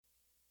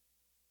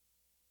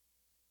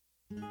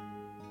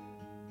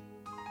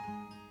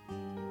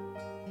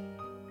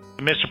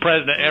Mr.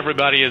 President,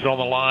 everybody is on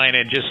the line,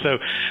 and just so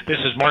this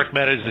is Mark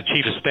Meadows, the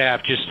Chief of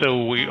Staff. Just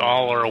so we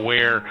all are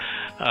aware,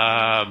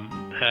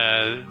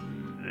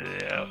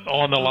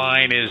 on the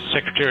line is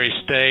Secretary of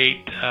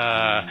State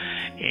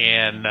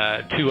and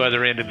two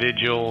other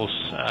individuals,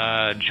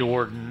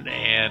 Jordan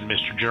and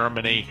Mr.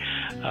 Germany.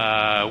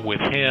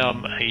 With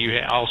him,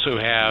 you also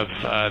have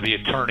the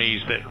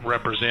attorneys that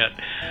represent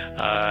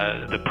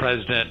the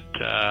President,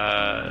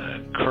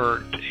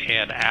 Kurt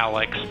and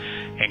Alex,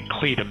 and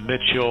Cleta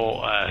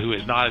Mitchell, who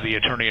is not the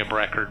attorney of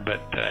record but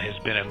has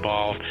been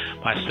involved,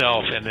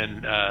 myself, and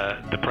then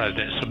the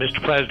President. So,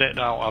 Mr. President,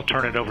 I'll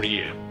turn it over to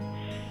you.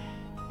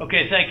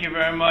 Okay, thank you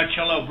very much.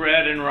 Hello,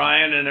 Brad and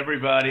Ryan and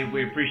everybody.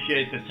 We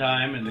appreciate the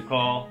time and the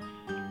call.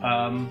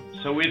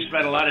 So we've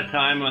spent a lot of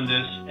time on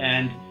this,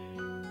 and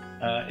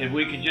if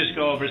we could just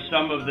go over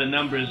some of the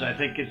numbers, I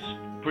think it's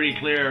pretty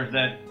clear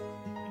that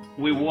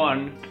we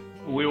won.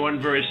 We won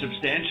very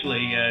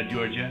substantially,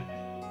 Georgia.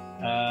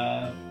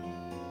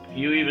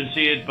 You even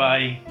see it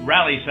by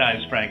rally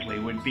size, frankly.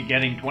 We'd be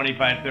getting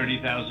 25,000,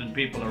 30,000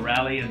 people to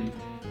rally, and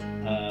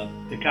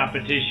the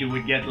competition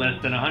would get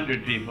less than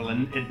 100 people,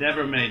 and it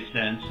never made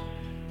sense.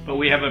 But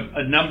we have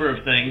a number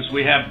of things.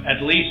 We have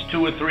at least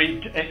two or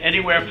three,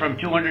 anywhere from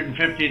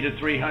 250 to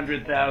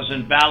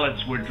 300,000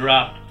 ballots were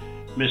dropped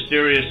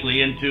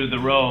mysteriously into the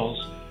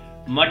rolls.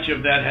 Much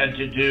of that had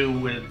to do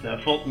with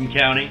Fulton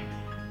County,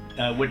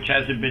 which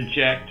hasn't been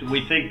checked.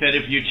 We think that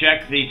if you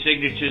check the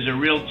signatures, a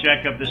real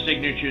check of the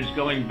signatures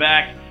going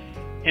back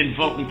in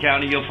Fulton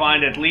County, you'll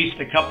find at least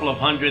a couple of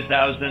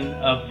 100,000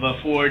 of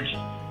forged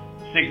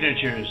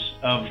signatures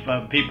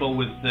of people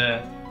with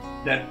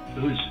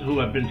who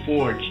have been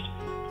forged,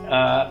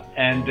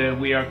 and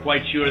we are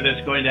quite sure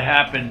that's going to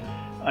happen.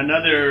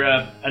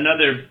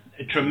 Another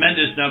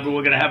tremendous number.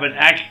 We're going to have an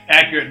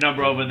accurate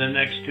number over the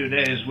next 2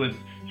 days with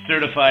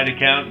certified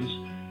accountants,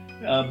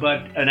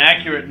 but an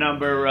accurate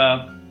number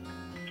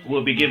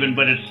will be given,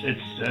 but it's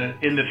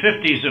in the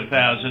 50s of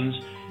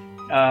thousands,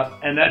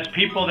 and that's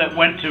people that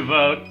went to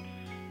vote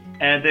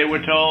and they were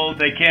told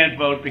they can't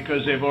vote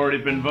because they've already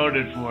been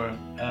voted for,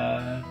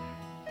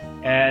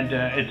 and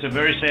it's a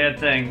very sad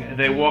thing.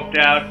 They walked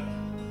out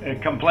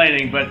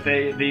complaining, but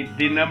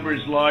the number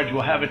is large.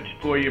 We'll have it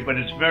for you, but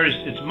it's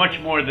much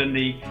more than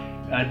the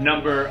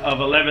number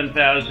of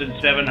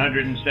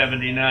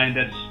 11,779.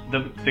 That's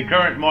the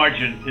current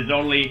margin is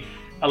only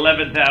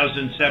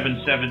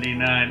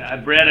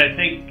 11,779. Brad, I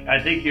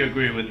think you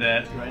agree with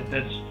that, right?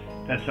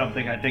 That's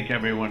something I think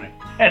everyone,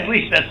 at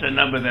least that's the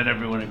number that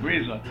everyone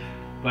agrees on.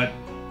 But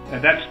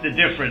that's the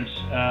difference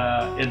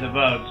in the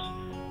votes.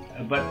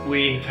 But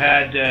we've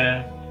had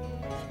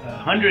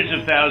hundreds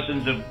of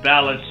thousands of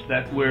ballots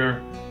that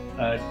we're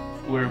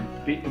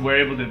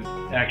able to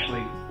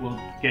actually. We'll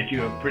get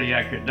you a pretty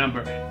accurate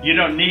number. You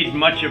don't need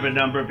much of a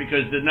number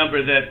because the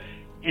number that,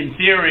 in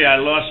theory, I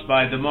lost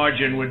by the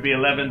margin would be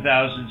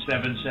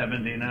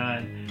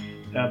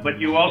 11,779. But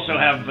you also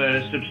have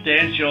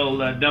substantial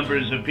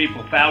numbers of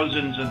people,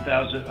 thousands and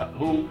thousands,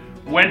 who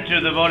went to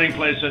the voting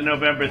place on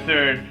November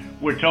 3rd,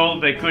 were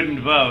told they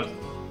couldn't vote.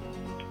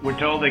 Were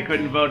told they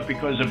couldn't vote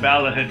because a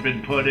ballot had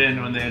been put in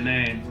on their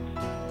name.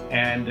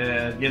 And,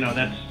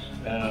 that's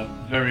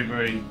very,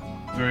 very,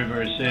 very,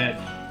 very sad.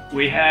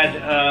 We had,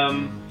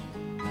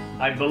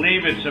 I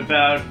believe it's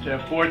about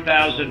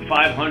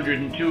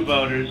 4,502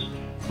 voters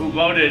who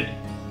voted,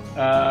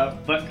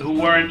 but who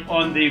weren't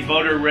on the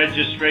voter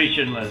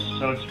registration list.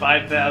 So it's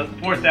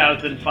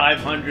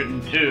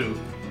 4,502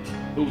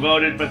 who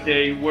voted, but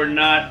they were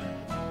not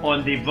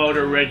on the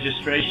voter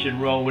registration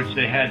roll, which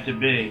they had to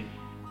be.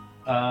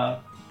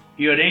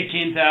 You had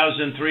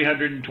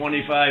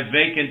 18,325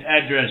 vacant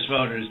address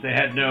voters.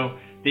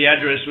 The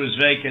address was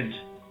vacant,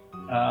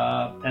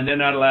 and they're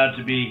not allowed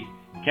to be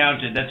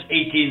counted. That's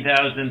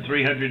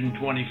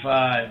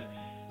 18,325.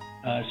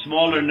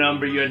 Smaller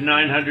number, you had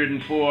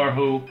 904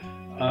 who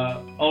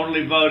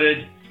only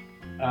voted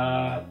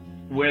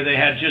where they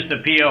had just a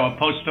PO, a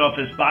post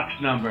office box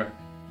number.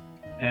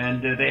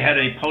 And they had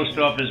a post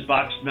office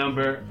box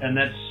number, and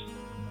that's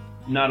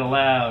not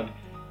allowed.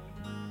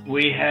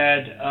 We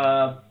had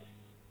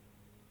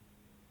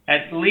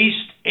at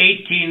least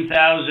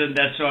 18,000,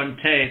 that's on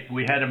tape.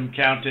 We had them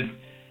counted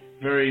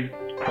very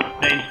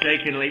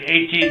painstakingly.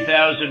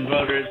 18,000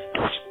 voters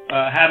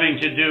having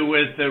to do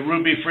with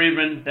Ruby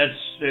Freeman.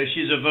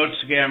 She's a vote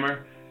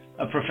scammer,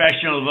 a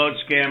professional vote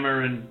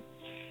scammer and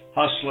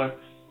hustler.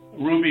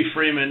 Ruby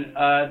Freeman.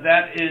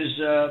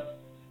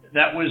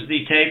 That was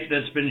the tape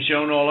that's been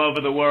shown all over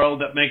the world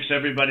that makes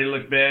everybody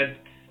look bad.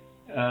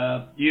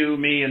 You,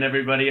 me, and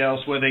everybody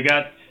else. Where they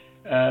got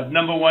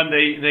number one,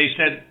 they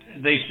said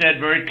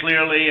very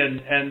clearly,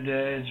 and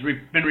it's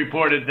been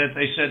reported that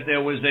they said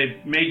there was a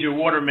major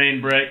water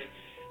main break.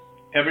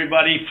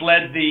 Everybody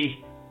fled the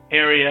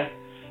area,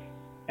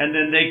 and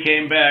then they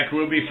came back.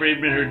 Ruby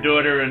Freeman, her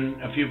daughter,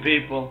 and a few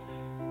people.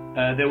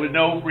 There were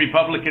no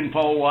Republican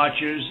poll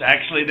watchers.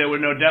 Actually, there were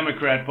no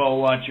Democrat poll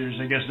watchers.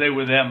 I guess they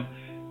were them.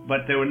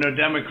 But there were no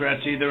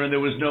Democrats either, and there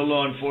was no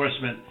law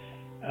enforcement.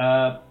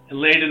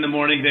 Early in the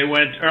morning, they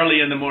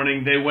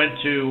went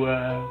to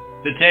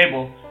the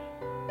table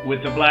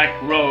with the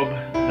black robe,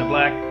 the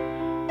black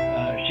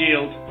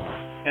shield,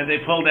 and they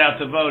pulled out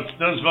the votes.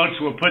 Those votes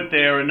were put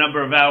there a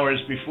number of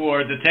hours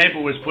before. The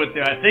table was put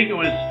there. I think it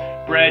was,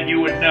 Brad,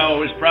 you would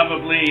know, it was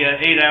probably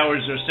 8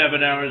 hours or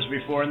 7 hours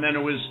before, and then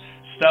it was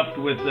stuffed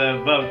with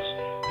votes.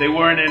 They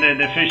weren't in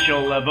an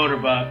official voter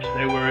box.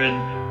 They were in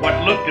what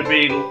looked to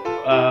be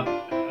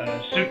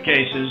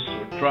suitcases,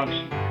 or trunks,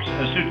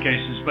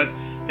 suitcases, but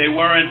they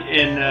weren't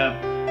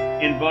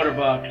in voter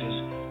boxes.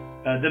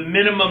 The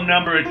minimum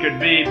number it could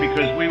be,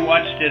 because we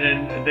watched it,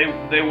 and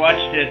they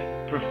watched it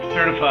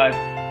certified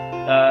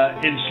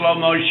in slow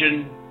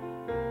motion,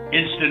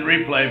 instant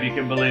replay, if you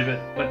can believe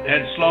it, but it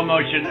had slow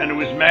motion, and it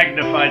was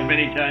magnified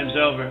many times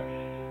over.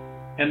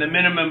 And the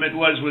minimum it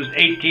was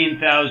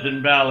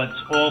 18,000 ballots,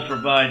 all for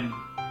Biden.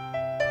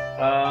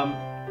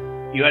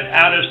 You had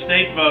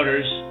out-of-state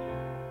voters.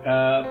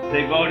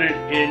 They voted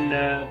in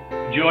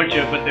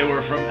Georgia, but they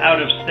were from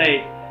out of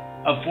state,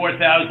 of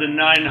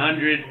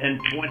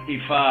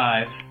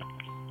 4,925.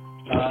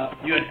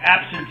 You had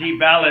absentee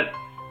ballot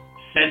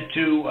sent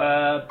to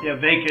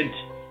vacant.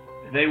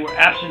 They were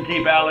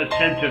absentee ballots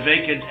sent to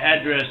vacant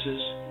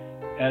addresses.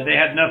 They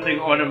had nothing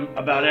on them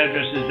about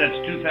addresses. That's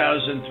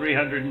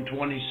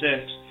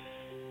 2,326.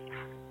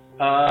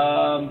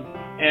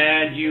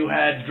 And you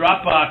had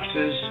drop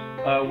boxes,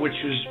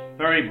 which was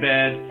very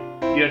bad.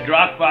 You had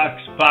drop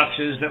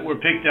boxes that were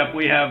picked up.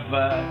 We have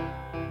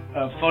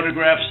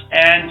photographs,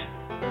 and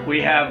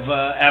we have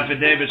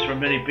affidavits from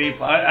many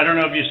people. I don't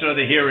know if you saw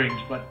the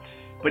hearings, but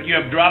you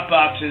have drop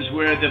boxes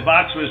where the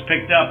box was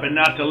picked up and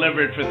not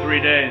delivered for 3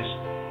 days.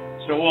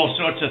 So all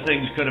sorts of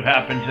things could have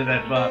happened to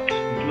that box,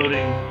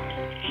 including,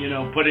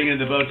 putting in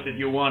the votes that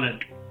you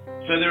wanted.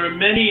 So there are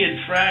many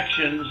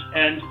infractions,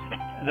 and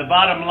the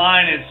bottom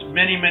line is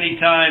many, many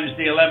times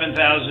the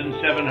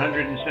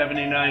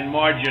 11,779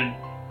 margin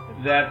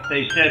that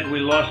they said we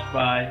lost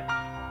by.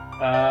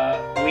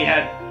 We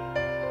had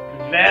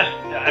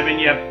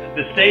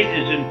the state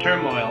is in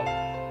turmoil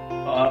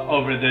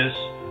over this,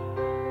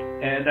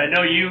 and I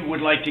know you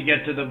would like to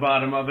get to the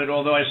bottom of it,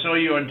 although I saw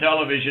you on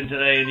television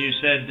today and you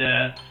said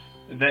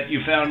that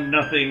you found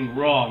nothing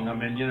wrong.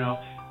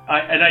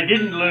 I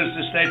didn't lose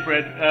the state,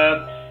 Brett.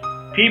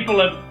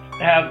 People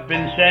have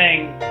been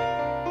saying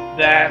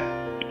that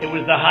it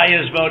was the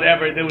highest vote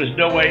ever. There was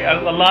no way.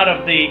 A lot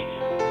of the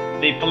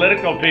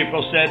political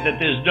people said that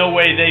there's no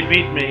way they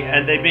beat me,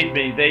 and they beat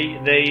me.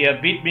 They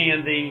beat me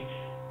in the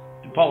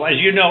poll. As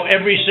you know,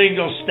 every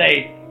single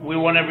state, we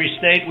won every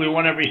state. We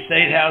won every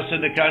state house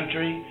in the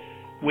country.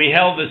 We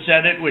held the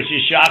Senate, which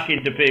is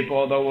shocking to people,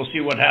 although we'll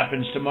see what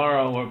happens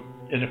tomorrow or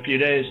in a few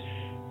days.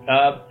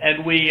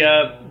 And we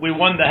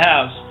won the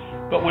House,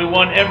 but we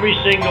won every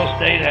single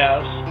state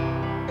house,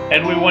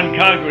 and we won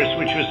Congress,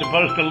 which was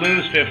supposed to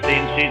lose 15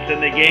 seats,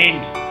 and they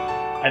gained,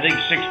 I think,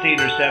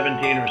 16 or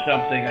 17 or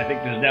something. I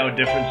think there's now a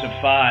difference of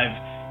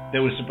 5.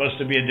 There was supposed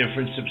to be a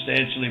difference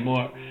substantially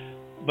more.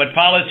 But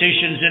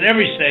politicians in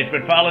every state,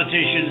 but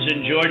politicians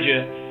in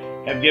Georgia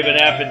have given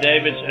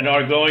affidavits and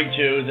are going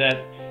to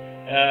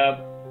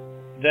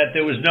that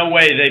there was no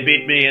way they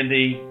beat me in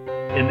the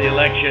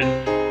election.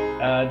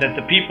 That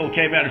the people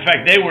came out. In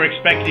fact, they were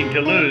expecting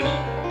to lose,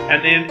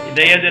 and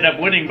they ended up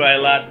winning by a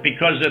lot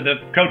because of the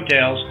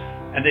coattails.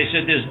 And they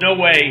said there's no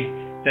way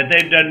that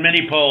they've done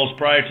many polls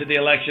prior to the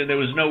election. There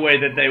was no way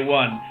that they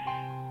won.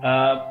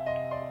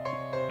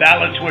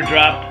 Ballots were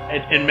dropped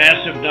in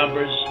massive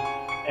numbers,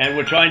 and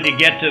we're trying to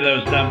get to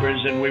those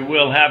numbers, and we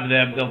will have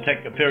them. They'll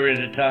take a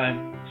period of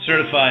time,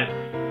 certified.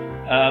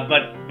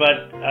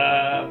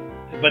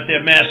 But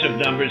they're massive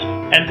numbers,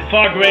 and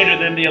far greater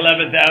than the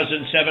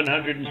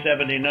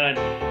 11,779.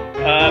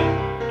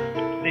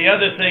 The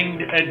other thing,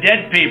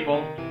 dead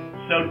people.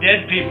 So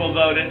dead people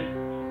voted,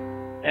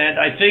 and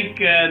I think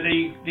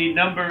the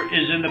number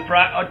is in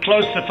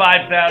close to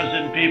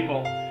 5,000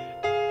 people.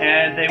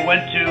 And they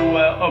went to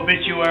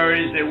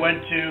obituaries. They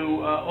went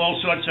to all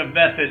sorts of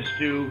methods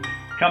to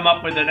come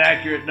up with an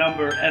accurate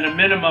number, and a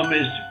minimum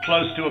is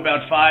close to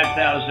about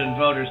 5,000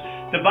 voters.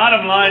 The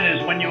bottom line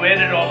is when you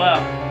add it all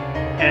up,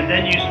 and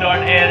then you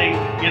start adding,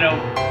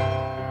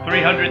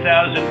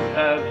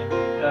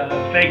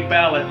 300,000 fake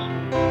ballots.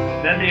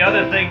 Then the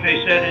other thing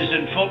they said is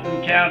in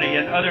Fulton County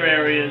and other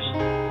areas,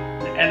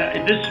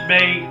 and this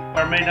may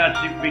or may not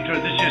be true,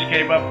 this just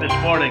came up this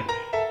morning,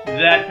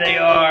 that they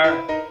are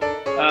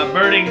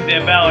burning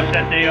their ballots,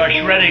 that they are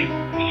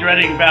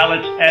shredding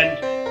ballots and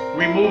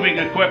removing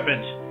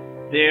equipment.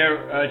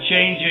 They're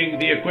changing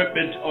the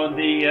equipment on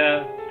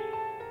the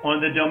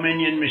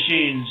Dominion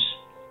machines.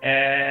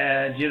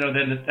 And,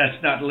 then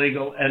that's not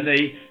legal. And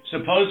they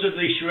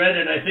supposedly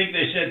shredded, I think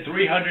they said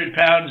 3,000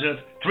 pounds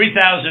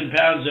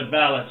of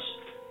ballots.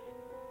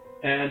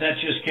 And that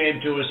just came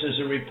to us as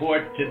a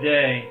report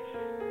today.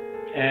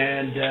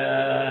 And,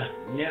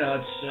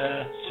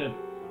 it's a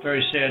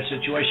very sad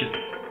situation.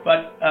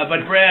 But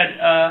Brad,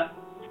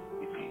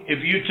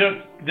 if you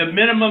took the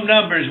minimum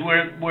numbers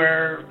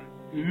were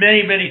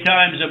many, many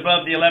times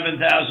above the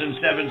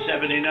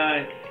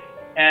 11,779.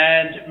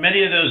 and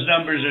many of those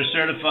numbers are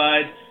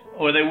certified,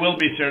 or they will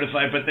be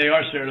certified, but they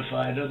are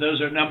certified.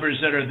 Those are numbers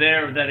that are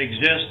there, that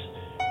exist,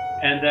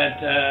 and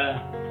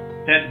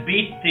that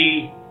beat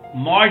the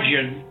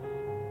margin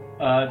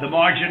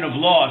of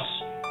loss.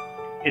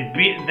 They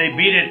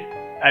beat it,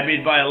 I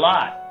mean, by a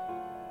lot.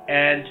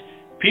 And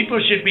people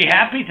should be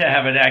happy to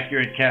have an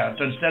accurate count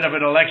instead of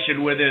an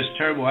election where there's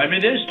turmoil. I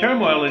mean, there's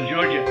turmoil in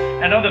Georgia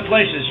and other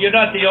places. You're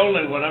not the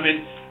only one. I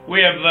mean,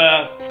 we have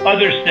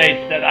other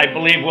states that I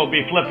believe will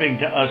be flipping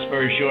to us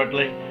very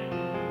shortly.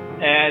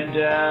 And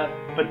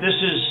but this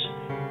is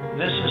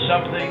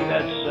something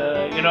that's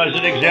as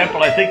an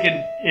example, I think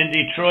in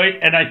Detroit,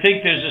 and I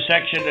think there's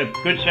a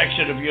good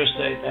section of your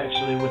state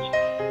actually, which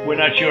we're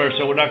not sure,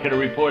 so we're not going to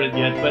report it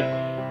yet. But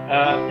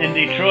in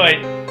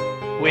Detroit,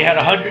 we had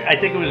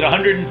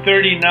 139%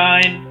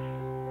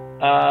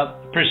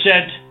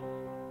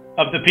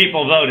 of the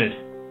people voted.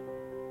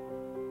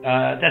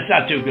 That's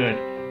not too good.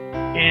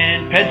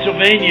 In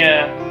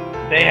Pennsylvania,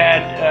 they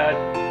had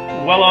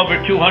well over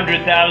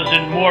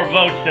 200,000 more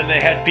votes than they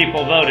had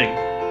people voting,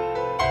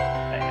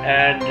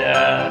 and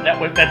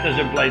that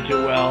doesn't play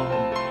too well.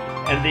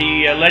 And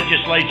the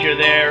legislature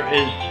there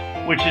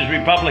which is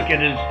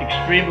Republican, is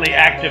extremely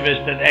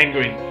activist and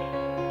angry.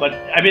 But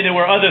I mean, there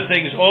were other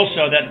things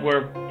also that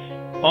were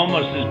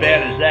almost as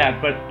bad as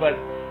that. But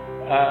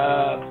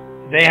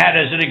they had,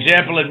 as an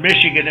example, in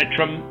Michigan, a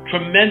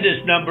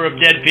tremendous number of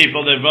dead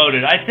people that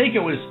voted. I think,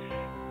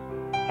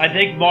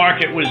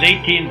 Mark, it was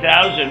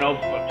 18,000.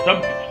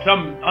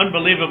 Some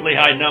unbelievably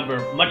high number,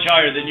 much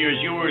higher than yours.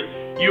 You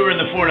were in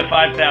the 4,000 to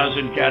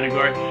 5,000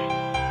 category,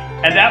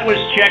 and that was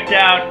checked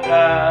out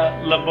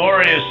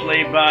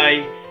laboriously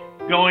by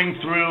going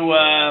through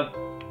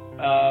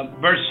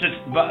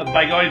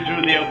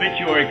the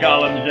obituary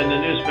columns in the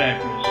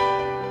newspapers.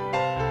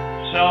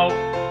 So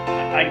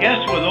I guess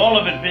with all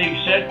of it being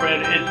said, Brett,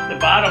 it's the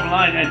bottom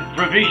line. And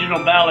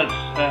provisional ballots,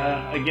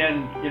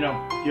 again,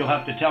 you'll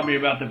have to tell me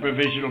about the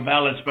provisional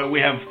ballots, but we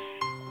have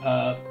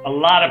a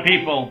lot of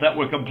people that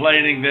were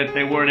complaining that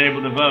they weren't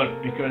able to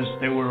vote because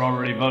they were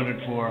already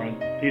voted for. And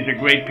these are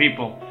great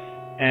people.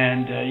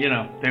 And,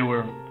 they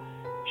were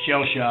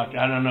shell-shocked.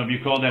 I don't know if you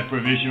call that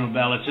provisional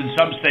ballots. In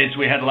some states,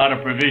 we had a lot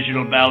of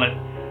provisional ballot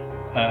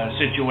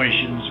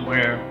situations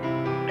where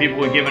people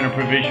were given a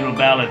provisional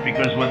ballot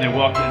because when they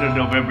walked in on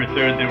November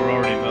 3rd, they were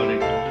already voted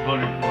for.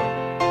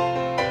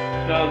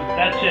 So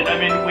that's it. I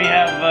mean, we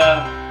have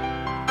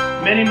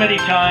many, many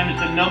times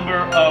the number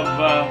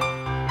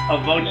of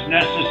votes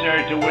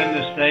necessary to win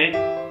the state,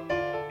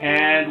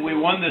 and we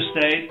won the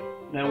state,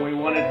 and we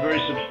won it very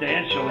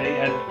substantially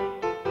and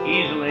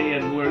easily,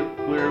 and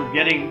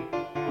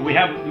we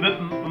have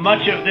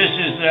much of this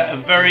is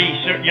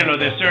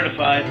they're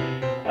certified,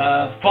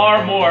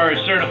 far more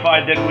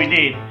certified than we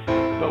need,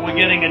 but we're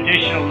getting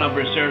additional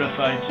numbers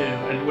certified too,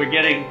 and we're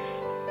getting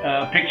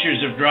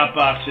pictures of drop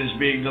boxes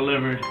being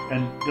delivered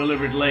and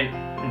delivered late,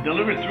 and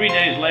delivered 3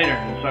 days later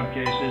in some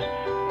cases.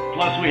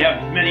 Plus, we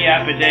have many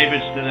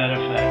affidavits to that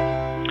effect.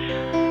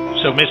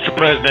 So, Mr.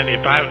 President,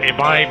 if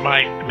I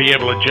might be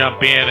able to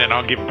jump in, and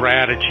I'll give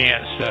Brad a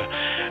chance.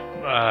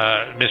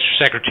 Mr.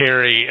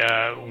 Secretary,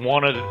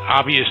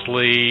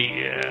 obviously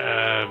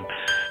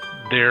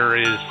there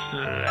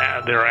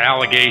are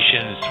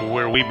allegations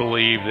where we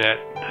believe that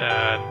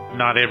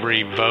not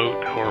every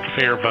vote or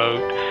fair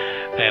vote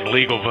and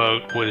legal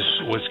vote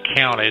was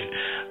counted,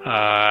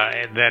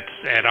 and that's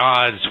at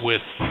odds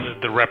with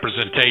the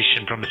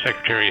representation from the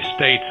Secretary of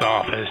State's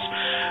office.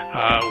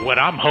 What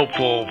I'm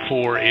hopeful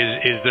for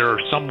is there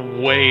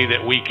some way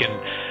that we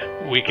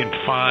can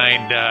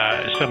find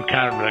some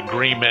kind of an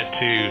agreement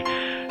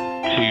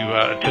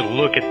to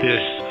look at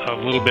this a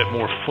little bit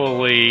more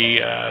fully.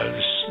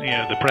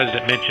 The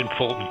President mentioned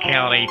Fulton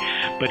County,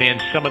 but in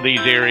some of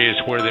these areas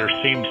where there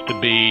seems to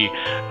be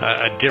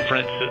a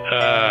difference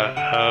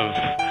of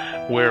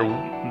where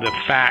the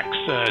facts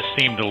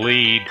seem to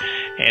lead.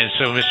 And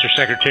so, Mr.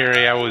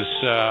 Secretary, I was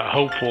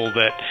hopeful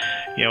that,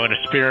 in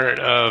a spirit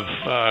of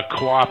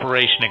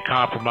cooperation and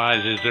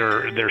compromises,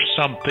 there's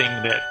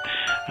something that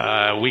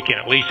we can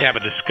at least have a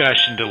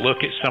discussion to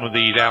look at some of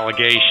these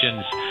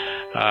allegations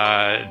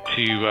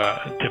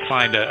to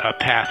find a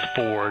path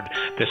forward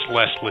that's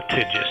less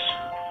litigious.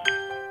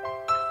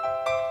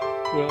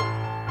 Well,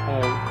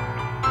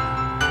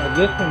 I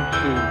listened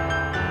to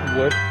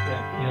what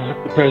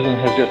the President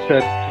has just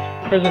said.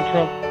 President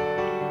Trump,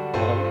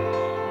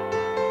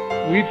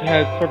 we've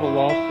had several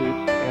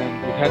lawsuits,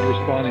 and we've had to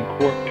respond in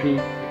court to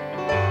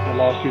the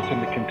lawsuits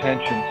and the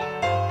contentions.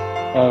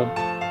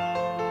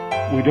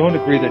 We don't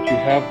agree that you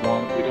have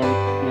one.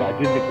 I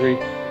didn't agree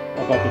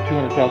about the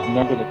 200,000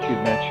 number that you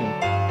mentioned.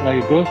 And I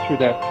could go through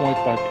that point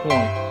by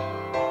point.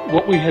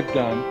 What we had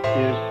done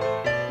is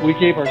we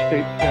gave our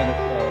state Senate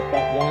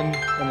about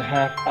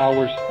 1.5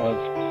 hours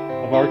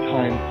of our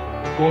time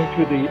going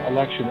through the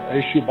election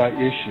issue by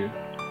issue.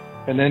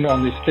 And then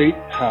on the State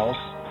House,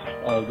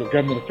 the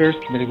Government Affairs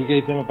Committee, we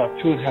gave them about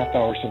 2.5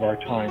 hours of our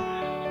time,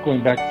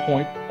 going back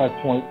point by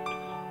point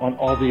on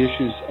all the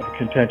issues of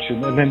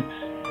contention. And then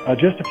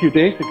just a few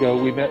days ago,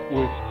 we met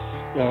with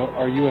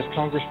our U.S.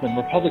 congressman,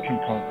 Republican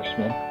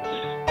congressman,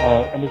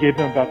 and we gave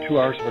them about 2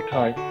 hours of our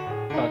time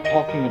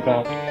talking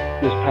about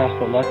this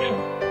past election.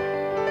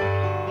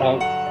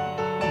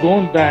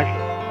 Going back,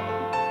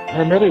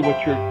 primarily what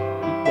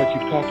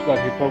you've talked about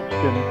here, focused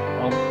in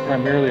on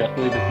primarily, I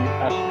believe, is the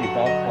absentee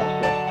ballot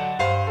process.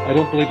 I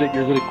don't believe that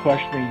you're really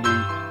questioning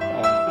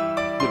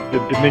the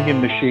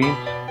Dominion machines,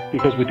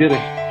 because we did a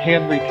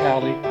hand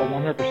retally, a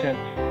 100%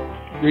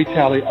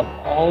 retally of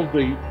all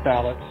the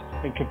ballots,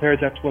 and compared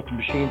that to what the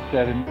machine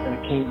said, and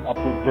it came up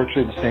with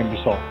virtually the same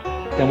result.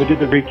 Then we did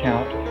the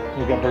recount,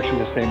 and we got virtually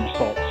the same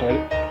result.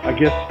 So I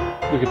guess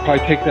we could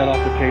probably take that off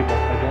the table.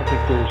 I don't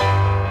think there's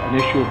an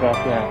issue about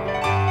that.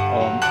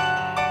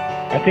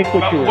 I think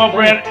what you were saying...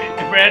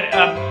 Brad,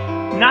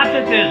 not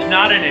that there's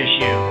not an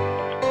issue,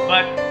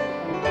 but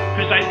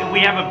because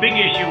we have a big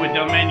issue with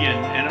Dominion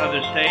and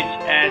other states,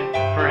 and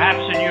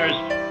perhaps in yours,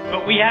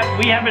 but we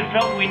haven't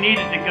felt we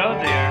needed to go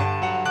there.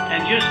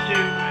 And just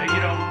to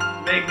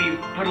maybe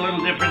put a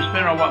little different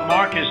spin on what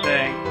Mark is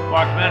saying,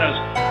 Mark Meadows.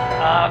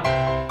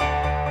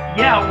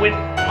 We'd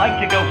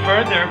like to go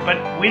further, but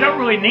we don't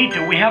really need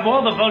to. We have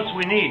all the votes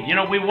we need.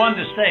 We won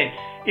the state.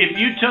 If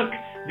you took,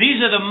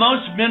 these are the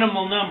most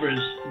minimal numbers,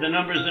 the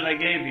numbers that I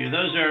gave you.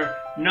 Those are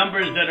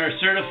numbers that are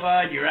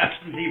certified, your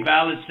absentee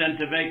ballots sent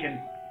to vacant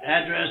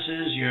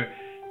addresses, your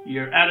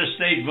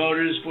out-of-state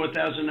voters,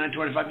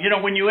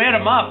 4,925. When you add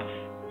them up,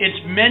 it's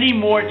many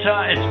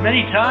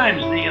times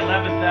the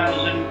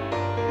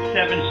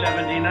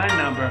 11,779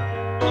 number.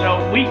 So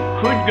we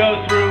could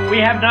go through, we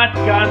have not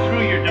gone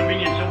through your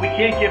Dominion, so we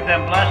can't give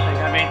them blessing.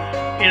 I mean,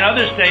 in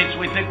other states,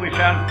 we think we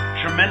found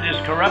tremendous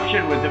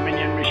corruption with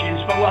Dominion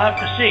machines, but we'll have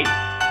to see.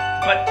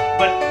 But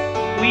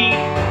we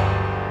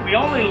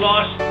only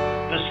lost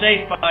the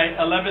state by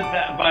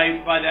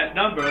by that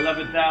number,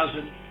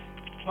 11,000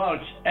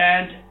 votes,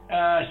 and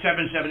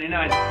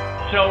 779.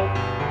 So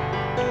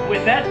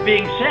with that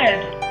being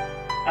said,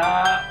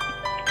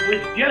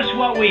 with just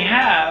what we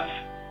have,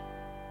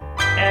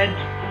 and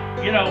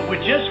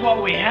with just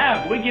what we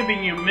have, we're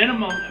giving you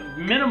minimal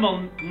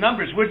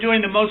numbers. We're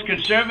doing the most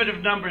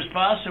conservative numbers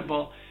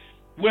possible.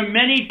 We're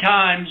many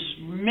times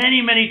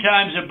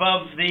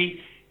above the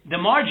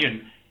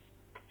margin.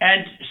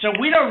 And so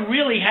we don't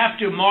really have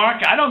to,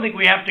 Mark, I don't think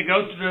we have to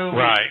go through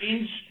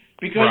machines,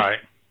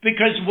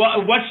 because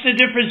what's the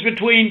difference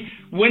between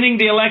winning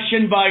the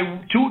election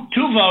by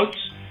two votes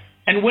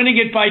and winning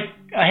it by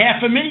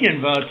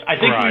 500,000 votes? I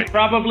think we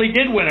probably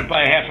did win it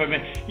by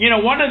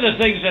 500,000. One of the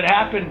things that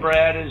happened,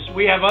 Brad, is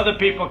we have other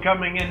people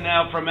coming in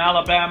now from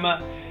Alabama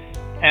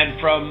and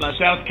from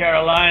South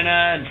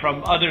Carolina and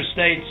from other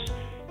states,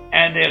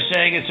 and they're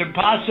saying it's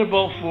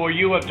impossible for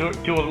you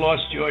to have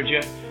lost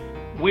Georgia.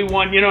 We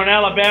won, in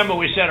Alabama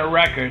we set a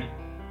record,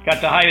 got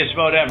the highest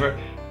vote ever.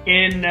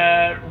 In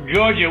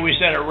Georgia we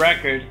set a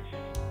record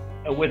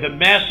with a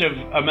massive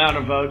amount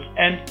of votes,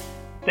 and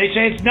they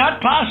say it's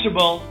not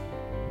possible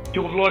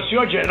to have lost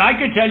Georgia. And I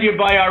could tell you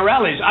by our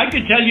rallies. I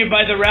could tell you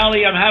by the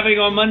rally I'm having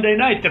on Monday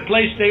night, the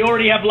place, they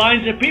already have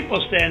lines of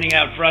people standing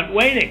out front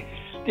waiting.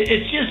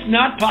 It's just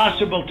not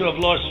possible to have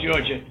lost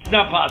Georgia. It's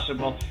not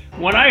possible.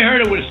 When I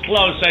heard it was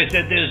close, I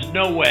said, there's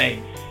no way.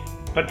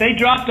 But they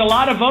dropped a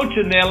lot of votes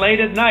in there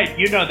late at night.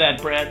 You know that,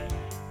 Brett.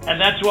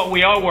 And that's what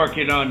we are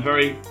working on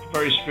very,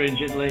 very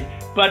stringently.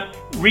 But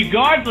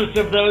regardless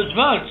of those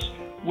votes,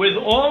 with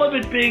all of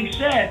it being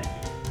said,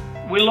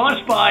 we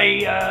lost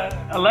by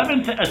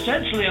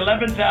essentially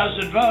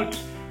 11,000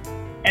 votes,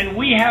 and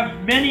we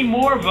have many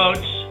more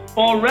votes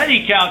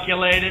already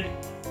calculated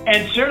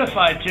and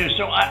certified too.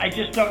 So I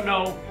just don't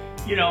know,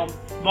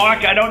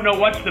 Mark, I don't know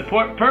what's the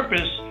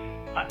purpose.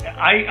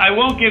 I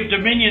won't give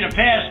Dominion a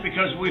pass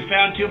because we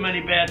found too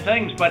many bad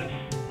things, but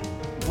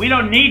we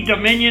don't need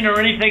Dominion or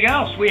anything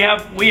else. We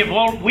have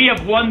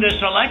won this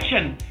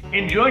election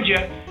in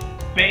Georgia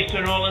based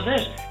on all of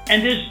this,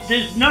 and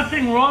there's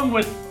nothing wrong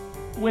with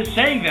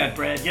saying that,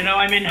 Brad.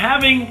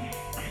 Having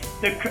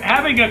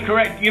a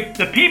correct.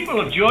 The people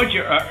of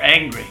Georgia are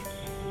angry,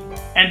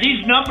 and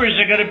these numbers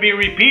are going to be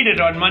repeated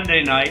on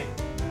Monday night,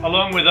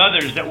 along with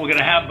others that we're going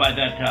to have by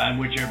that time,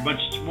 which are much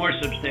more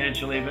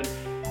substantial even.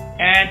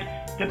 And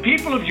the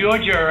people of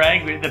Georgia are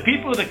angry. The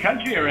people of the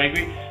country are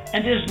angry,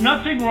 and there's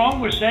nothing wrong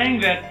with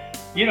saying that.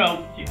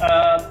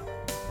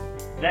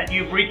 That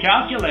you've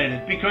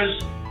recalculated,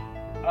 because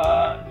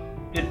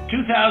the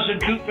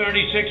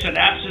 2,236 and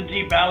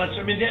absentee ballots.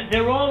 I mean,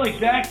 they're all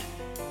exact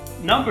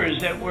numbers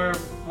that were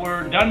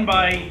done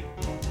by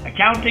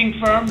accounting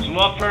firms,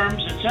 law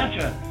firms,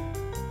 etc.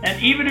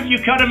 And even if you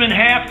cut them in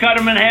half,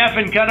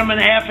 and cut them in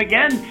half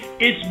again,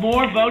 it's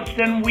more votes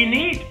than we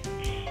need.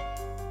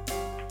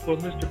 Well,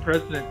 Mr.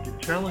 President, the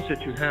challenge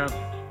that you have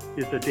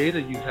is the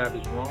data you have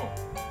is wrong.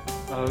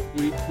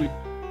 We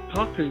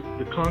talked to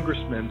the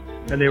congressmen,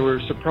 and they were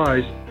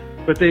surprised,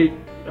 but I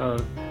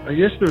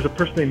guess there was a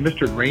person named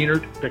Mr.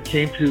 Raynard that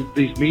came to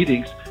these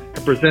meetings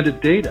and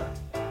presented data.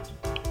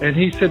 And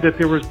he said that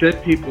there was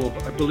dead people,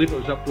 I believe it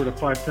was upward of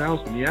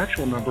 5,000. The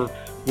actual number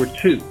were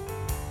two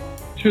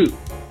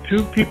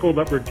people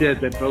that were dead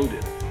that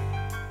voted.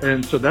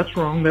 And so that's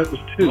wrong. That was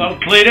 2. Well,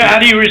 Cleta, how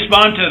do you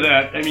respond to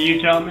that? I mean,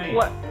 you tell me.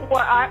 Well,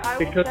 I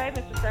will say,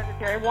 Mr.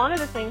 Secretary, one of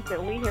the things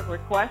that we have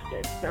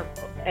requested,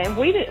 and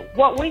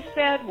what we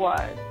said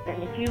was,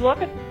 and if you look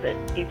at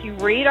if you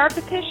read our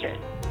petition,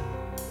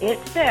 it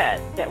said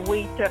that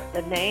we took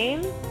the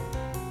names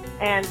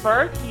and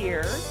birth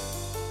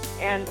years,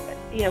 and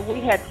we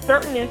had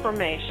certain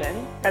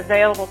information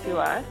available to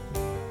us.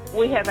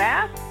 We have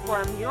asked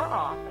from your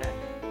office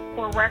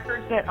for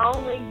records that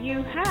only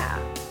you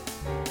have.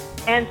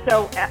 And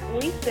so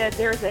we said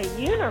there's a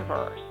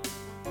universe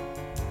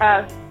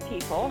of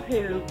people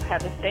who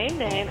have the same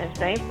name and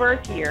same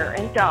birth year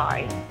and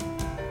died,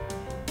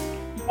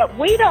 but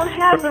we don't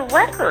have the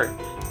records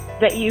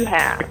that you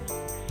have.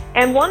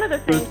 And one of the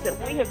things that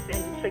we have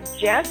been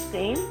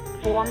suggesting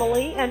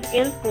formally and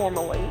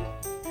informally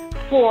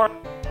for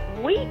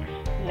weeks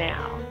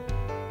now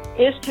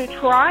is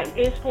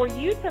for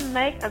you to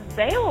make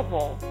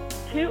available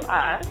to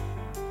us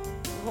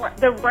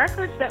the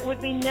records that would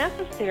be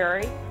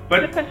necessary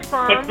to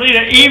confirm. But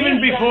Cleta,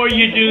 even before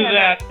you do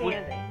that,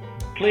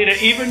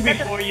 Cleta, even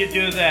before you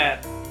do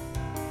that,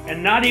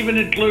 and not even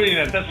including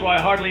that, that's why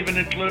I hardly even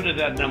included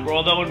that number,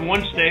 although in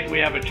one state we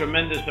have a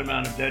tremendous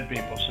amount of dead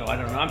people, so I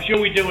don't know. I'm sure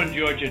we do in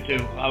Georgia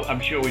too.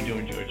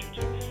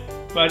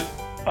 But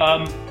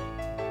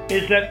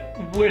is that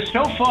we're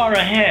so far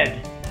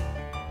ahead.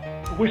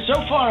 We're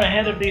so far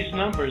ahead of these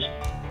numbers.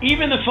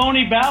 Even the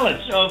phony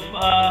ballots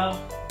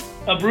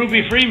of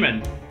Ruby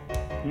Freeman,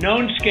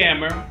 known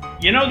scammer.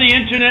 You know the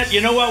internet? You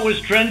know what was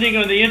trending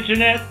on the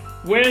internet?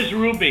 Where's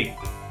Ruby?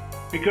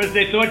 Because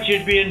they thought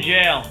she'd be in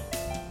jail.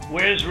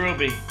 Where's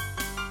Ruby?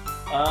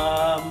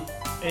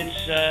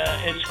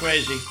 It's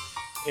crazy.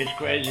 It's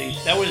crazy.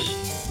 That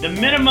was the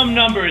minimum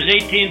number is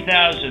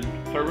 18,000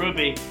 for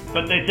Ruby,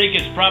 but they think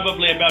it's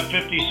probably about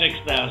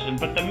 56,000.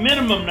 But the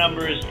minimum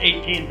number is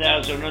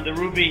 18,000 on the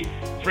Ruby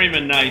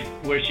Freeman night,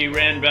 where she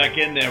ran back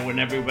in there when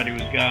everybody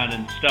was gone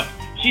and stuffed.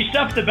 She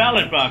stuffed the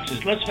ballot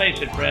boxes. Let's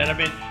face it, Brad. I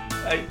mean,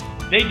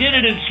 they did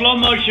it in slow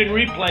motion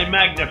replay,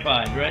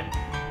 magnified, right?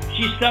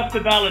 She stuffed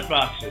the ballot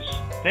boxes.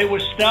 They were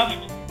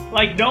stuffed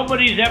like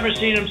nobody's ever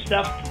seen them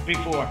stuffed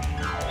before.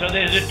 So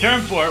there's a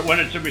term for it when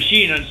it's a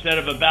machine instead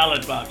of a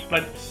ballot box.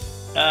 But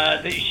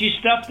she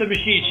stuffed the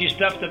machine. She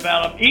stuffed the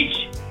ballot.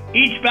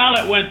 Each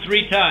ballot went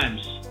 3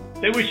 times.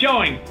 They were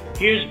showing,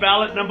 here's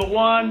ballot number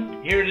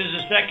 1. Here it is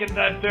a second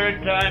time,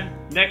 third time,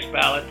 next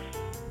ballot.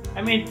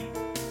 I mean,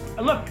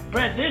 look,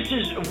 Brett,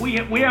 we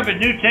have a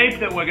new tape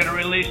that we're going to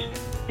release.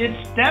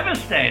 It's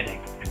devastating.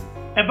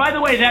 And by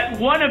the way, that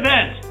one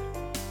event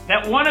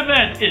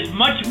is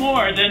much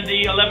more than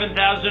the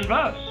 11,000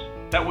 votes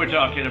that we're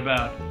talking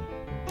about.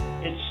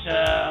 It's,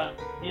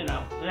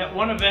 that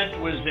one event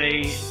was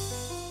a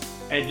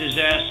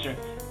disaster.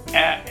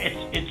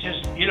 It's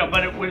just,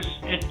 but it was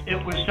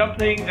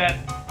something that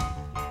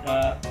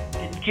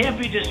it can't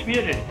be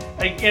disputed.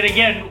 And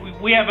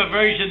again, we have a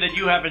version that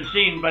you haven't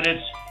seen, but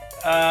it's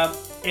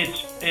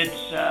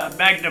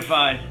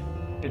magnified.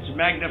 It's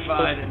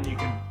magnified, and you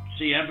can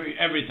see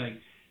everything.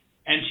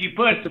 And she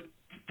put.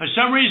 For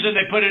some reason,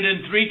 they put it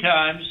in 3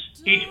 times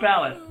each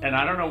ballot, and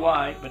I don't know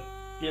why. But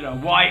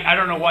why? I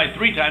don't know why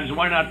 3 times.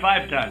 Why not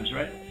 5 times,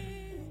 right?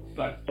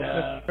 But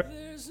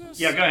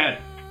yeah, go ahead.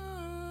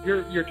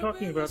 You're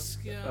talking about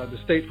the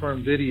State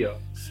Farm video,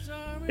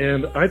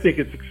 and I think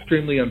it's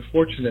extremely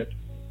unfortunate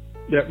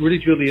that Rudy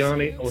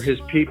Giuliani or his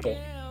people,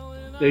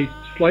 they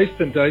sliced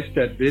and diced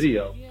that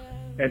video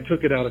and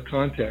took it out of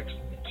context.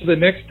 So the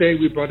next day,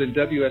 we brought in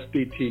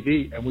WSB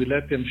TV and we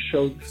let them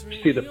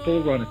see the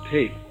full run of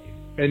tape.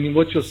 And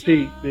what you'll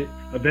see, the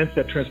events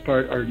that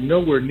transpired are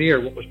nowhere near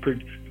what was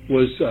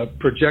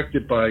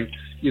projected by,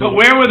 But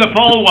where were the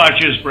poll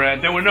watchers,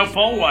 Brad? There were no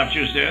poll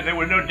watchers there. There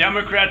were no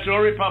Democrats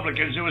or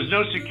Republicans. There was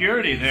no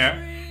security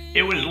there.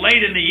 It was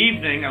late in the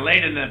evening, or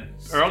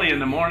early in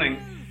the morning,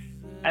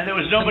 and there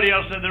was nobody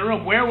else in the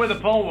room. Where were the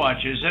poll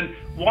watchers? And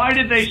why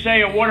did they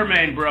say a water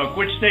main broke,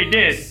 which they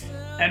did,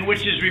 and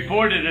which is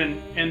reported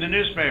in the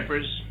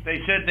newspapers?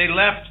 They said they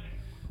left.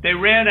 They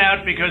ran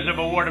out because of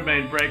a water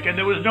main break, and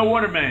there was no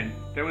water main.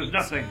 There was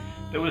nothing.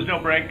 There was no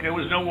break. There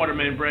was no water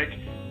main break.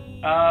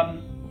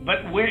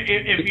 But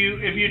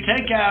if you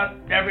take out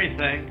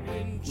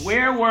everything,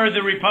 where were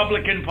the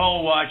Republican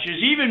poll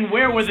watchers? Even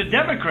where were the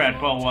Democrat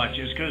poll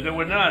watchers? Because there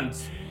were none.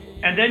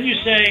 And then you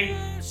say,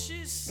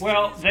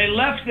 well, they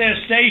left their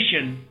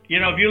station.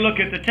 If you look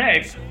at the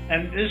tape,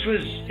 and this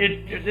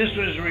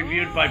was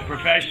reviewed by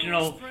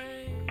professional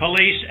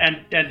police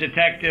and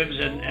detectives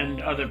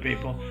and other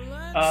people.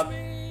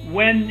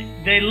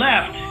 When they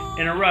left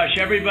in a rush,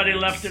 everybody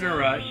left in a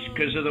rush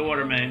because of the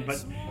water main,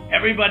 but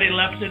everybody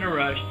left in a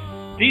rush.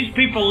 These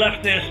people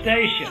left their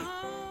station.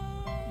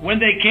 When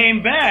they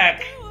came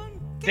back,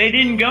 they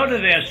didn't go to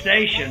their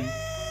station.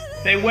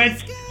 They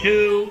went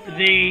to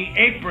the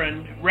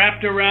apron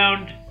wrapped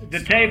around the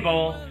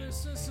table,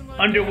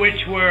 under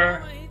which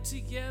were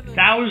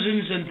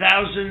thousands and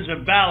thousands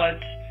of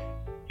ballots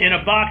in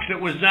a box that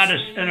was not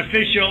an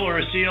official or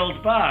a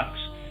sealed box.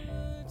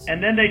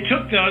 And then they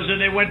took those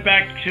and they went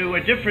back to a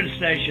different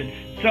station.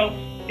 So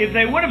if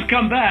they would have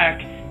come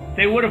back,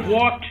 they would have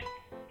walked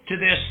to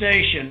their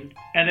station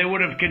and they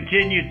would have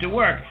continued to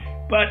work.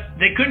 But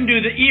they couldn't do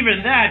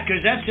even that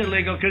because that's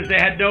illegal because they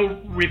had no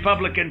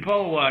Republican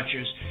poll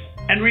watchers.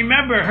 And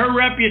remember, her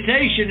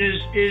reputation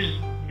is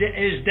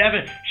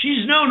devastating.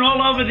 She's known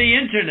all over the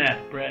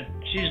internet, Brett.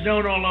 She's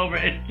known all over.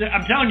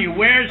 I'm telling you,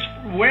 where's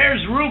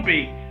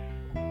Ruby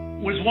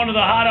was one of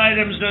the hot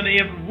items on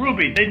the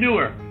Ruby. They knew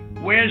her.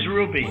 Where's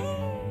Ruby?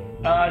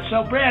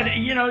 So, Brad,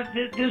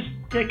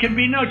 there can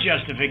be no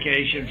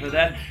justification for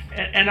that.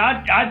 And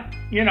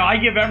I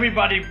give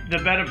everybody the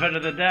benefit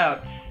of the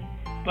doubt.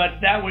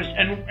 But that was,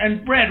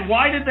 and Brad,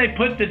 why did they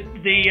put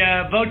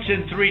the votes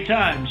in 3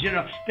 times?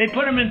 They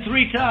put them in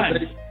 3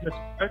 times.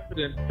 Mr.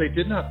 President, they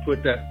did not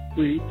put that.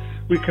 We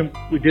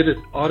did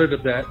an audit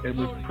of that, and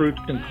we proved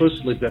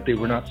conclusively that they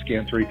were not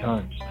scanned 3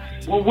 times.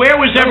 Well, where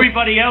was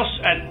everybody else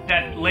at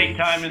that late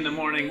time in the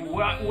morning?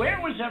 Where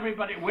was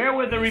everybody? Where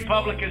were the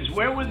Republicans?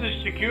 Where were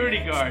the security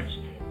guards?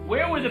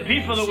 Where were the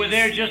people that were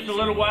there just a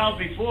little while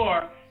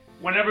before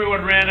when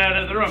everyone ran out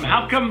of the room?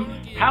 How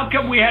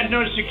come we had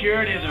no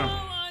security in the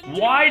room?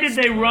 Why did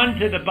they run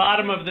to the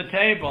bottom of the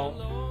table?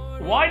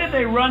 Why did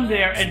they run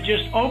there and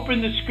just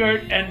open the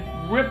skirt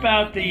and rip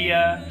out the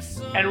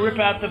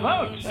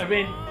votes? I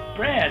mean,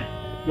 Brad,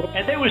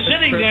 and they were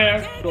sitting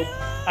there,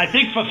 I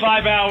think for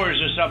 5 hours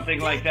or something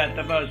like that,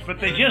 the most. But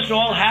they just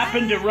all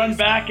happened to run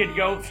back and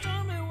go,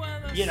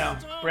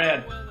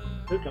 Brad.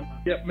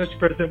 Yeah, Mr.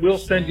 President, we'll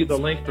send you the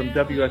link from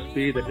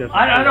WSB that does.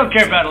 I don't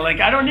care about a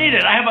link. I don't need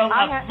it. I have a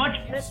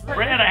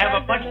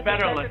much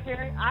better link.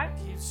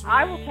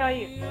 I will tell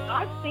you,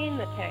 I've seen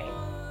the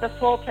tape, the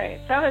full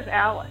tape. So has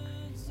Alex.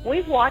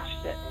 We've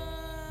watched it,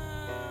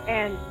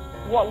 and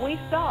what we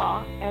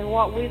saw and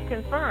what we've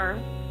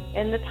confirmed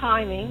in the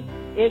timing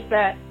is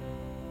that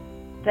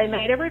they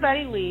made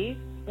everybody leave.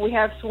 We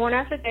have sworn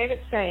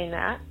affidavits saying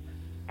that,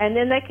 and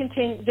then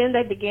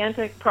they began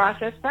to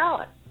process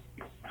ballots.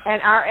 And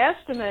our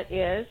estimate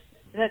is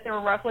that there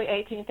were roughly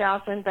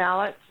 18,000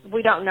 ballots.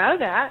 We don't know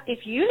that.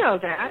 If you know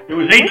that. It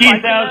was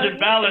 18,000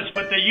 ballots,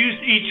 but they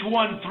used each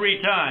one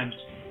 3 times.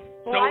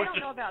 Well, so I don't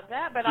know about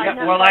that, but yeah, I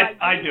know. Well,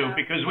 I do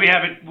because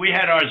we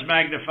had ours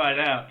magnified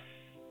out.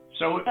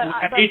 So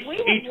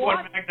each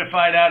one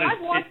magnified out.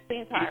 I've watched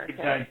the entire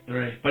thing.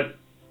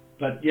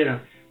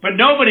 But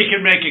nobody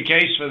can make a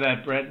case for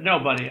that, Brett.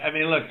 Nobody. I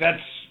mean, look,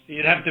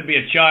 you'd have to be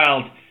a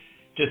child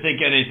to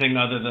think anything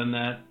other than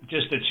that.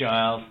 Just a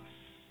child.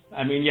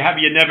 I mean, you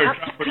never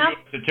Trump or U.S.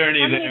 attorney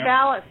there.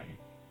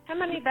 How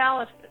many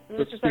ballots,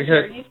 Mr. Secretary,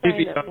 are you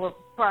saying that were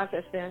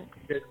processed in?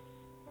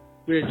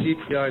 We had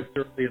GPI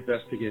thoroughly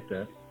investigate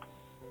that.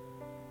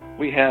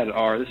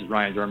 This is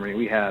Ryan Germany.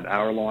 We had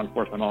our law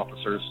enforcement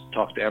officers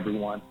talk to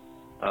everyone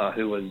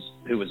who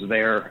was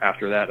there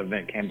after that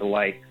event came to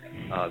light.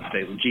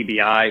 The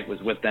GBI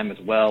was with them as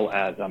well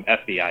as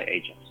FBI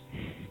agents.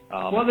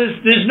 Well,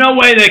 there's no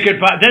way they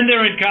could. Then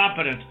they're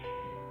incompetent.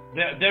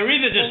 They're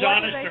either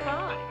dishonest or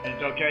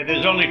incompetent, okay?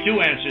 There's only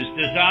 2 answers,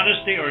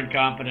 dishonesty or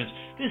incompetence.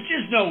 There's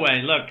just no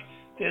way. Look,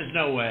 there's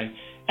no way.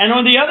 And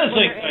on the other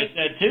thing I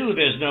said, too,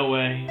 there's no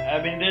way. I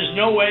mean, there's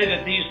no way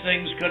that these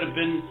things could have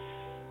been,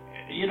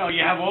 you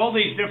have all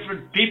these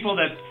different people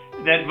that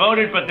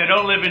voted, but they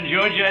don't live in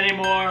Georgia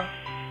anymore.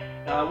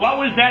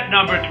 What was that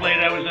number, Clay?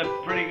 That was a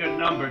pretty good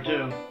number,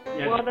 too.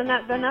 Yeah. Well,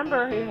 the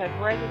number who had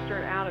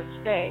registered out of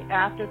state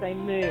after they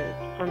moved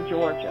from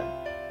Georgia.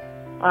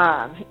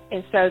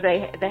 And so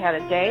they had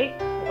a date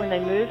when they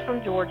moved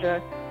from Georgia.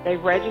 They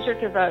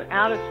registered to vote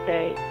out of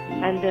state,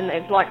 and then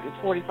it's like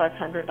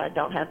 4,500. I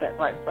don't have that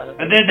right in front of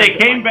me. And then they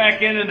came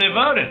back in and they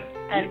voted.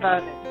 And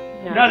voted.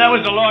 No, that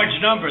was a large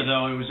number,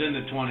 though. It was in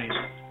the 20s.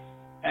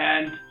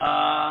 And,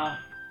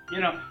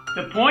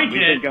 the point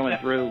We've been going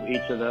through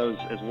each of those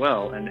as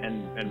well,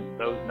 and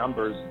those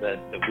numbers that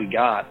we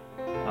got,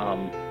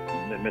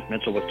 that Ms.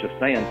 Mitchell was just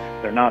saying,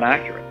 they're not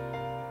accurate.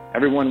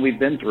 Everyone we've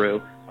been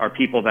through are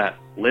people that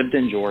lived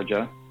in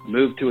Georgia,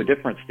 moved to a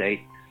different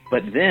state,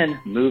 but then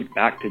moved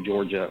back to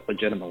Georgia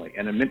legitimately.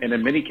 And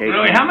in many cases...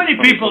 Really? How many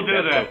people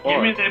do that?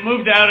 You mean they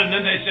moved out and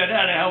then they said,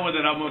 to hell with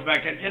it, I'll move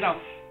back in. It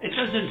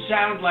doesn't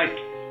sound like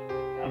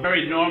a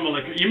very normal...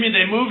 You mean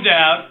they moved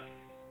out,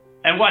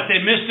 and what, they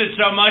missed it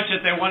so much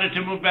that they wanted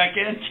to move back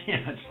in?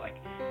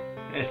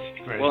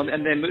 It's crazy. Well,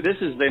 and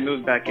they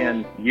moved back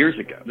in years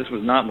ago. This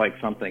was not like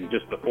something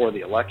just before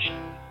the election.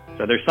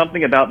 So there's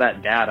something about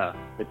that data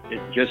that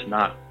it's just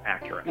not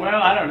accurate. Well,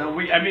 I don't know.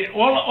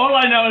 All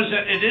I know is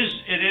that it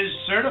is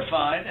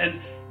certified,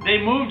 and they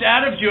moved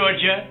out of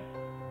Georgia,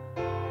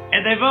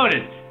 and they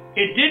voted.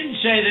 It didn't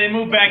say they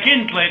moved back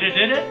in, Clayton,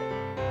 did it?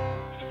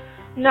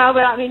 No,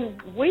 but I mean,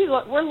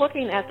 we're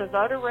looking at the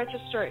voter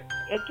registry.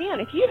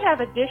 Again, if you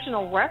have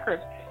additional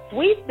records,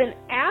 we've been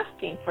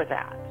asking for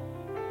that.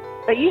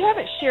 But you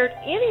haven't shared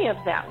any of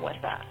that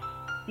with us.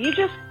 You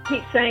just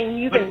keep saying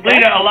you've been... But,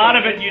 Lita, a lot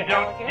of it you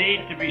don't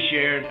need to be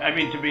shared. I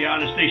mean, to be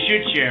honest, they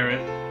should share it.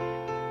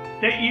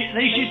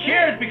 They should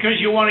share it because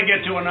you want to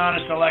get to an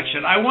honest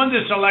election. I won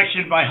this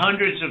election by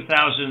hundreds of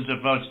thousands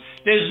of votes.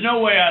 There's no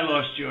way I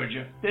lost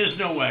Georgia. There's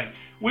no way.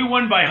 We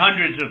won by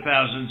hundreds of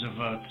thousands of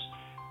votes.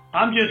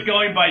 I'm just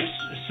going by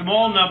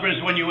small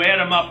numbers. When you add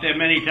them up, they're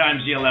many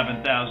times the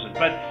 11,000.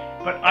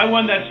 But I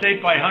won that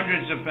state by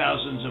hundreds of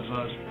thousands of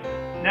votes.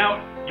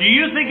 Now, do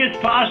you think it's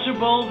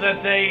possible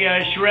that they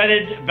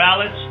shredded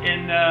ballots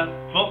in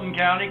Fulton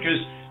County? Because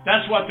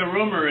that's what the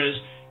rumor is.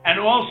 And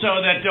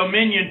also that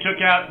Dominion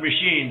took out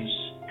machines.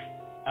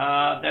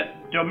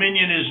 That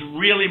Dominion is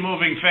really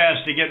moving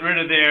fast to get rid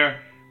of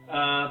their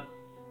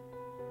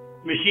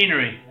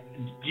machinery.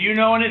 Do you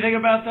know anything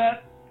about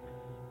that?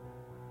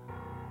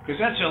 Because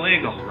that's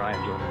illegal. This is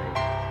Ryan Germany.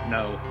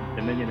 No,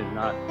 Dominion has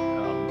not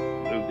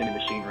moved any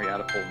machinery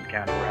out of Fulton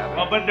County.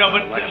 But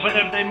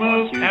have they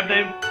moved?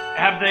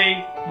 Have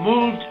they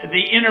moved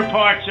the inner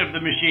parts of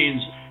the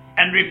machines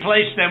and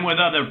replaced them with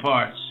other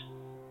parts?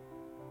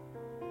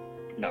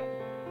 No.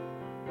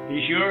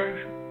 You sure,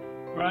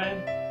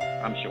 Ryan?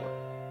 I'm sure,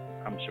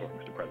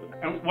 Mr. President.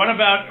 And what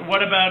about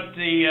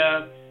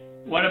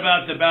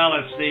the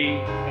ballots?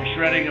 The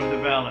shredding of the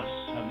ballots.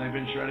 Have they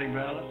been shredding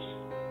ballots?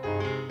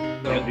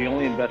 The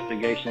only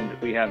investigation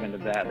that we have into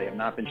that, they have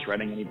not been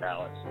shredding any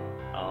ballots.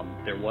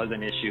 There was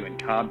an issue in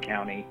Cobb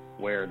County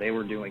where they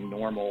were doing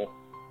normal,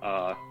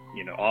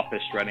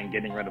 office shredding,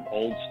 getting rid of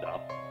old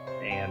stuff,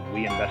 and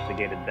we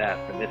investigated that.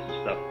 But this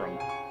is stuff from,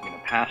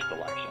 past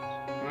elections.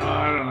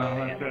 I don't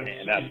know.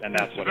 And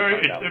that's what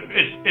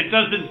it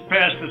doesn't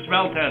pass the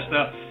smell test,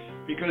 though,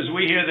 because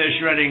we hear they're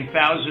shredding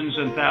thousands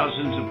and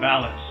thousands of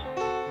ballots,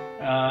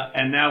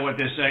 and now what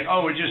they're saying,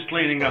 we're just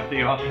cleaning up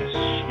the office.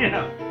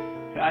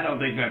 I don't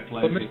think that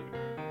plays.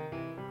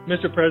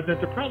 Mr.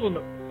 President, the problem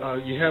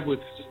you have with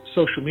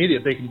social media,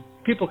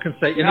 people can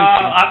say anything.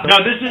 No,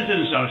 this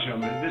isn't social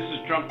media. This is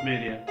Trump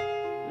media.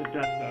 It's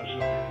not social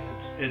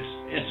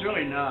media. It's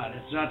really not.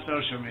 It's not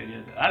social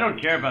media. I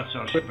don't care about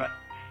social media.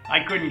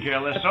 I couldn't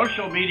care less.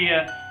 Social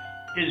media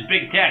is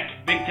big tech.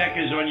 Big tech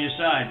is on your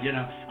side,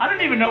 I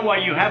don't even know why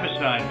you have a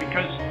side,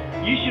 because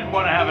you should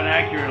want to have an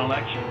accurate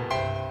election.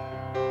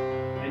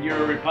 And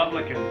you're a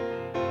Republican.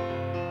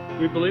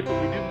 We believe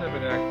that we do have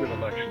an accurate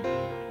election.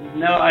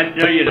 No,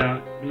 you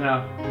don't.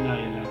 No,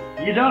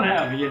 you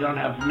don't. You don't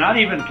have. Not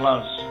even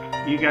close.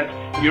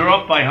 You're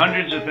off by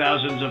hundreds of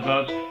thousands of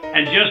votes,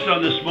 and just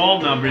on the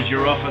small numbers,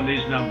 you're off on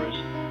these numbers.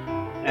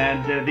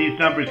 And these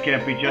numbers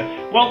can't be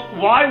judged. Well,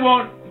 why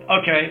won't...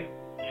 Okay,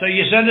 so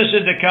you send us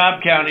into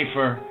Cobb County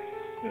for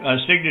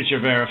signature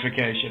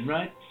verification,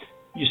 right?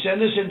 You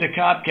send us into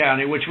Cobb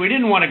County, which we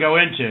didn't want to go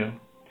into,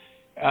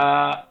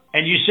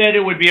 and you said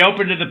it would be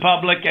open to the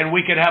public and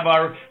we could have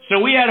so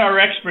we had our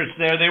experts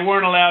there. They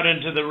weren't allowed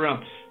into the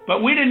room.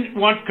 But we didn't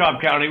want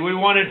Cobb County. We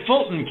wanted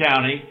Fulton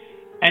County,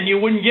 and you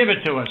wouldn't give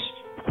it to us.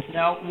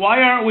 Now,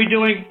 why aren't we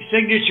doing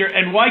signature,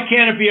 and why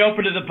can't it be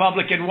open to the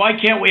public, and why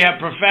can't we have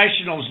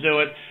professionals do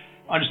it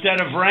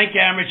instead of rank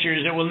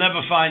amateurs that will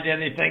never find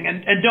anything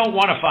and don't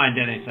want to find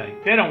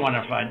anything? They don't want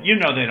to find,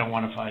 they don't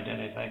want to find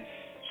anything.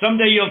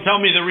 Someday you'll tell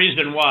me the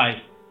reason why,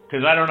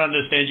 because I don't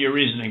understand your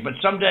reasoning, but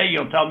someday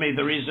you'll tell me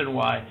the reason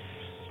why.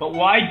 But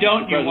why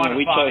don't you want to find...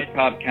 We chose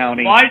Cobb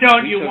County. Why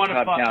don't you want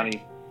to find...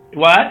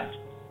 What?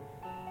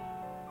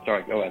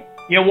 Sorry, go ahead.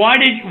 Yeah,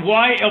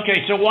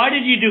 okay, so why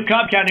did you do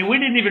Cobb County? We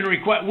didn't even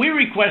we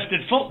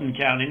requested Fulton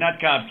County, not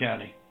Cobb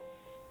County.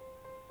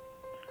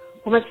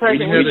 Well, Mr.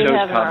 President, we do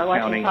have our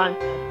election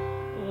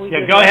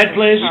content. Go ahead,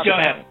 please. Go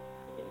ahead.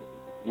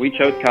 We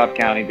chose Cobb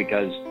County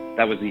because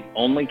that was the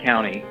only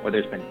county where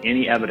there's been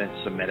any evidence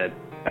submitted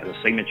that the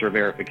signature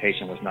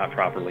verification was not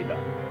properly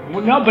done.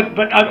 Well, no,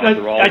 but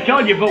I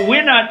told you, but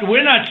we're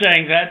not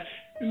saying that.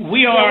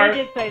 We are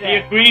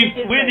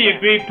we're the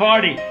aggrieved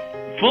party.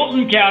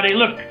 Fulton County,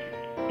 look,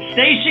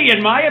 Stacey,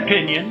 in my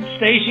opinion,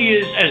 Stacey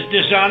is as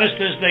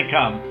dishonest as they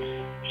come.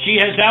 She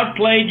has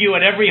outplayed you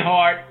at every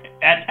heart,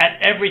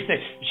 at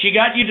everything. She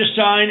got you to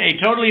sign a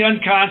totally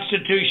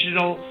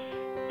unconstitutional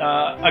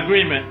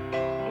agreement,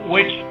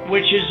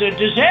 which is a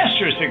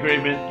disastrous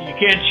agreement. You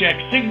can't check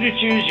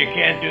signatures. You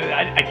can't do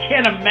that. I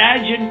can't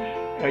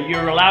imagine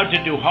you're allowed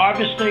to do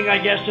harvesting, I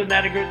guess, in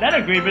that agreement. That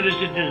agreement is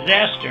a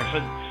disaster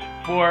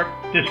for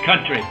this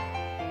country.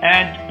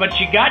 But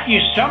she got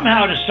you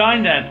somehow to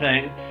sign that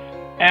thing,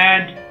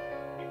 and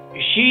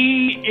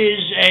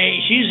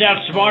she's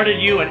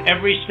outsmarted you at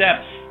every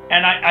step.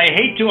 And I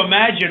hate to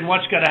imagine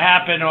what's going to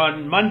happen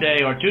on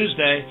Monday or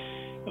Tuesday,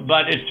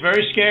 but it's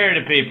very scary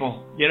to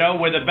people,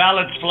 where the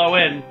ballots flow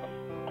in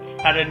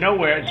out of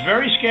nowhere. It's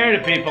very scary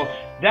to people.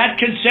 That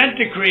consent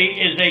decree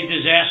is a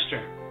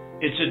disaster.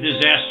 It's a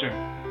disaster.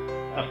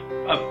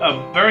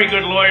 A very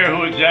good lawyer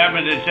who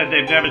examined it said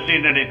they've never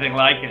seen anything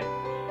like it.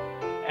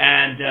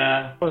 And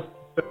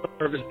the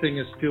harvesting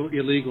is still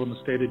illegal in the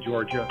state of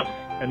Georgia,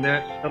 and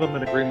that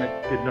settlement agreement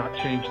did not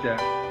change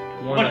that.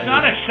 Well, it's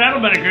not a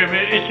settlement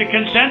agreement. It's a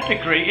consent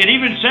decree. It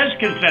even says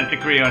consent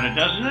decree on it,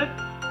 doesn't it?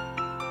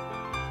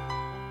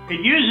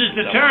 It uses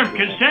the term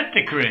consent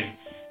decree.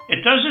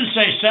 It doesn't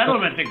say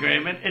settlement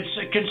agreement. It's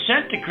a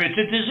consent decree. It's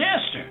a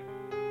disaster.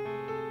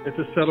 It's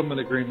a settlement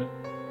agreement.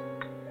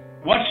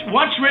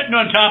 What's written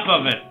on top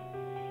of it?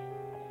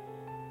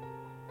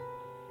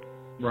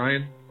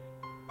 Ryan?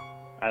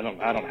 I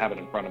don't have it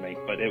in front of me,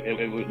 but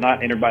it was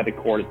not entered by the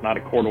court. It's not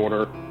a court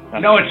order.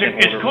 No,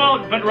 it's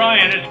called. But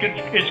Ryan,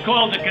 it's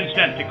called the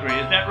consent decree.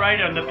 Is that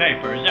right on the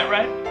paper? Is that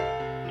right?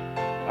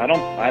 I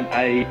don't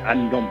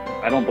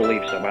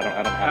believe so. I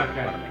don't have it in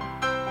front of me.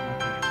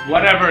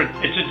 Whatever.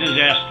 It's a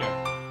disaster.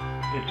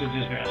 It's a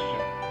disaster.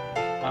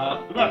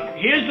 Look,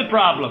 here's the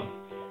problem.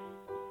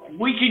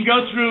 We can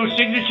go through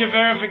signature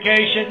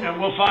verification,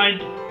 and we'll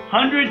find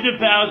hundreds of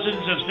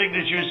thousands of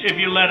signatures if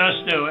you let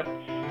us do it.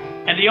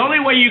 And the only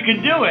way you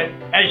can do it,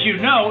 as you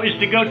know, is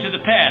to go to the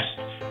past.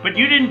 But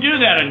you didn't do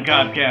that in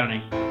Cobb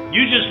County.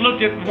 You just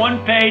looked at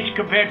one page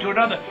compared to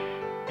another.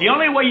 The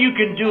only way you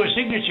can do a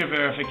signature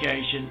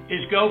verification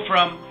is go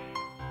from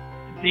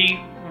the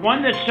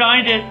one that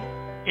signed it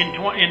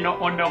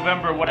on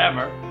November,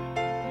 whatever,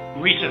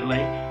 recently,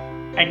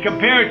 and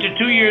compare it to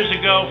 2 years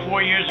ago,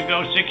 4 years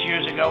ago, 6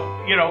 years ago,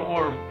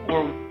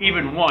 or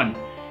even one.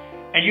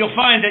 And you'll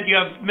find that you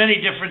have many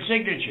different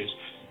signatures.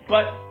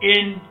 But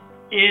in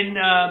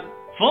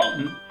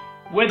Fulton,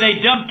 where they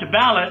dumped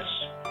ballots,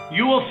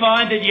 you will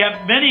find that you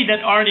have many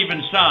that aren't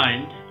even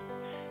signed,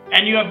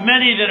 and you have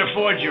many that are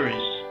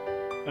forgeries.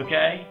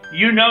 Okay?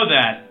 You know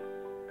that.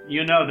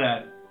 You know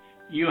that.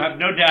 You have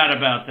no doubt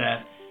about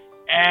that.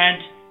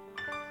 And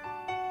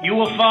you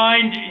will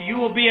find you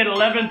will be at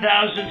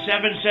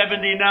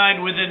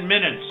 11,779 within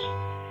minutes,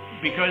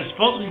 because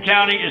Fulton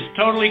County is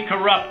totally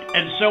corrupt,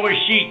 and so is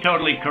she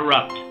totally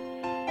corrupt.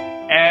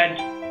 And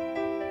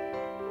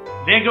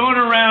they're going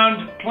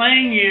around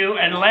playing you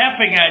and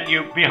laughing at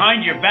you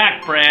behind your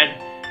back, Brad.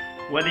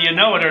 Whether you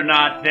know it or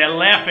not, they're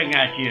laughing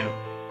at you.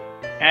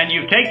 And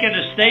you've taken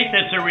a state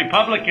that's a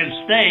Republican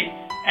state,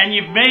 and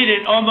you've made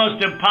it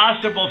almost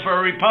impossible for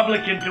a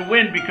Republican to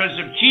win because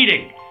of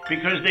cheating,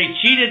 because they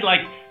cheated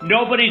like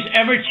nobody's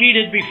ever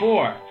cheated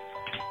before.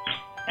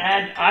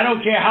 And I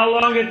don't care how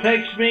long it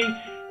takes me.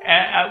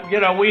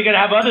 We're going to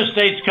have other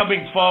states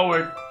coming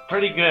forward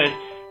pretty good.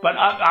 But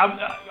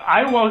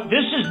I won't.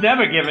 This is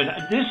never given.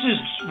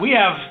 We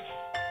have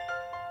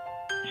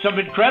some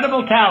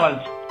incredible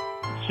talent.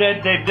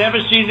 Said they've never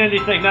seen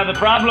anything. Now the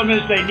problem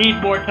is they need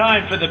more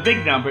time for the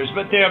big numbers,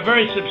 but they are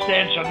very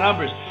substantial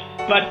numbers.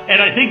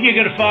 And I think you're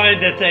going to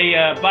find that they.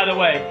 By the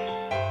way,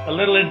 a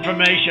little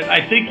information.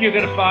 I think you're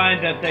going to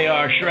find that they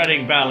are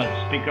shredding ballots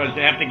because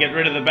they have to get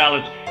rid of the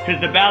ballots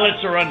because the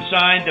ballots are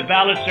unsigned. The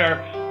ballots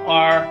are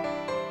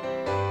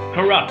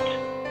corrupt.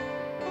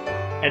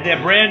 And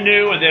they're brand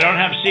new, and they don't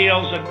have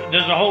seals, and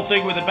there's a whole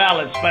thing with the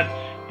ballots, but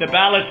the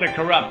ballots are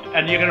corrupt,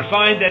 and you're going to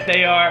find that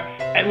they are,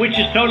 and which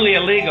is totally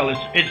illegal.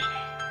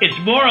 It's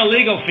more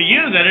illegal for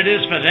you than it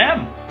is for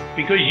them,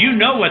 because you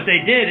know what they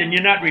did, and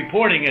you're not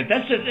reporting it.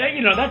 That's a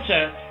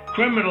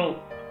criminal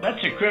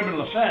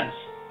offense,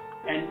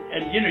 and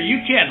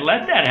you can't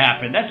let that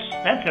happen.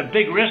 That's a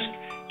big risk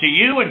to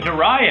you and to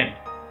Ryan,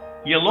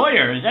 your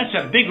lawyer. That's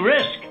a big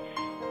risk,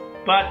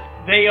 but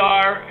they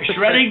are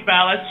shredding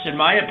ballots, in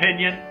my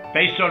opinion,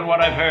 based on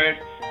what I've heard,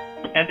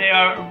 and they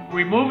are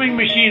removing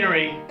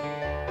machinery,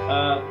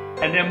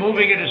 and they're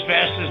moving it as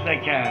fast as they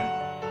can,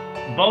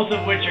 both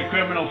of which are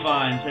criminal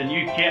fines, and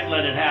you can't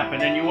let it happen,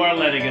 and you are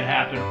letting it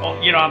happen.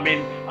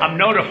 I'm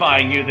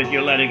notifying you that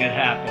you're letting it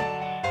happen.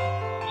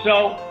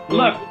 So,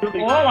 look,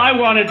 all I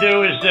want to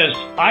do is this.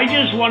 I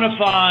just want to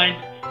find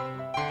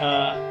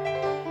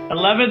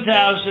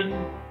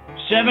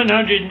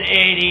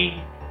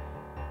 11,780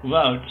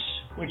 votes,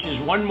 which is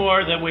one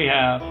more than we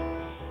have,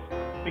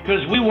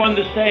 because we won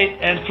the state,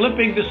 and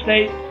flipping the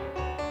state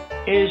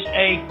is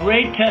a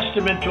great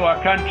testament to our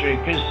country,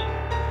 because,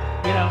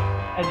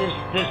 and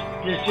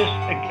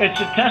it's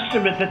a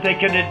testament that they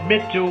can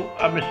admit to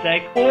a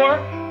mistake, or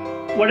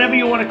whatever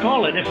you want to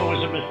call it, if it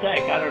was a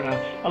mistake, I don't know.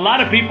 A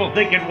lot of people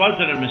think it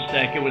wasn't a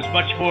mistake. It was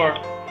much more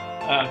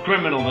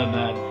criminal than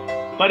that.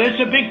 But it's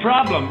a big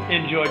problem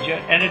in Georgia,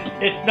 and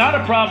it's not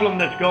a problem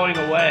that's going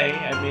away.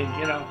 I mean,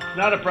 it's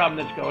not a problem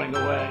that's going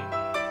away.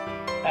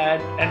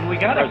 And we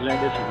got to... President,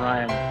 this is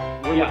Ryan.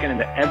 We're looking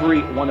into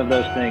every one of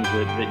those things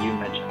that you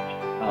mentioned.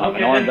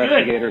 Okay,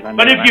 that's good.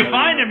 But if you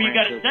find them, you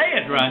got to say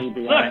it, Ryan.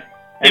 Look,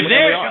 if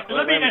they're...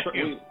 Let me ask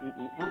you.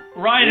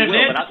 Ryan, if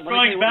they're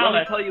destroying ballots... Let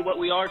me tell you what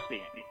we are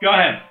seeing. Go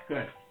ahead.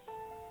 Good.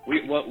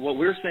 What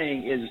we're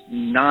seeing is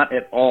not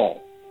at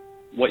all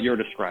what you're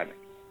describing.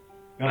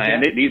 Okay.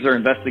 And these are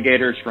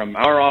investigators from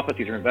our office.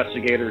 These are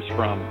investigators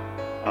from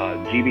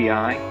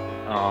GBI.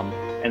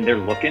 And they're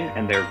looking,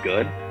 and they're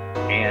good.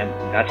 And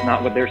that's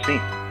not what they're seeing.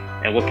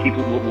 And we'll keep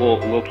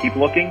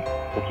looking.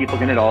 We'll keep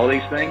looking at all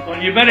these things.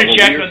 Well, you better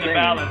check on the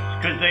ballots,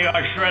 because they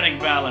are shredding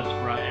ballots,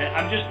 Ryan.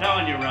 I'm just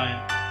telling you, Ryan.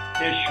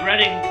 They're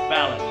shredding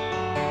ballots.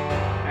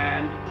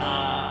 And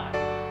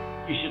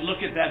you should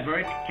look at that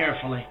very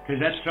carefully, because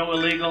that's so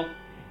illegal.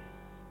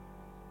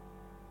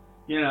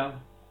 You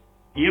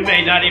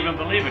may not even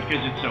believe it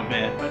because it's so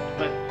bad, but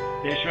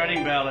they're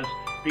shredding ballots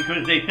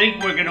because they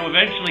think we're going to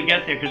eventually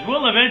get there, because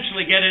we'll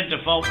eventually get into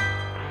Fulton.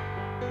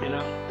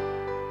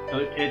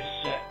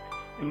 It's,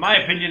 in my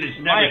opinion, it's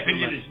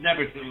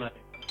never too late.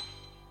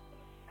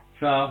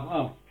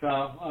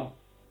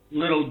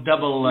 Little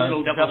double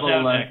sound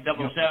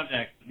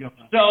deck.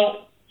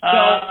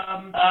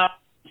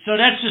 So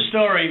that's the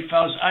story,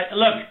 fellas.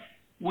 Look,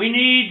 we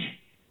need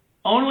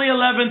only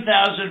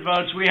 11,000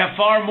 votes. We have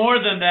far more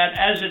than that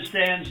as it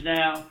stands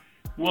now.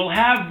 We'll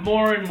have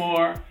more and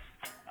more.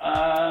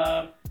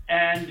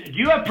 And do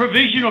you have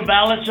provisional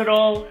ballots at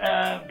all,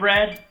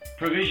 Brad?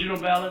 Provisional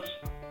ballots?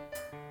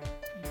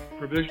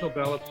 Provisional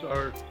ballots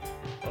are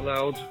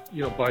allowed,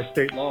 by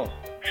state law.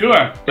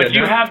 Sure, but do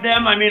you have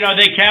them? I mean, are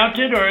they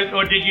counted,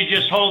 or did you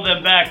just hold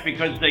them back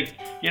because they,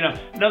 in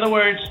other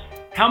words,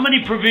 how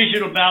many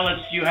provisional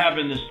ballots do you have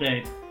in the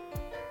state?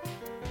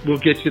 We'll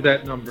get you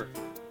that number.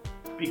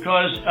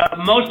 Because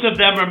most of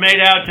them are made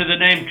out to the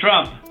name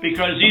Trump,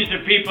 because these are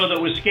people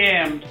that were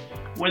scammed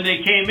when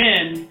they came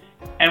in,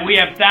 and we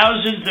have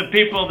thousands of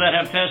people that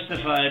have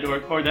testified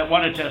or that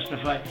want to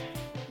testify.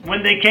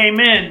 When they came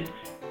in,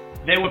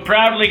 they were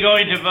proudly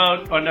going to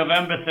vote on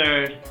November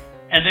 3rd,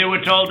 and they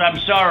were told, I'm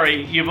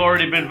sorry, you've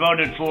already been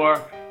voted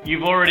for,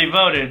 you've already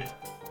voted.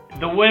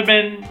 The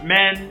women,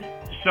 men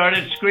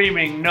started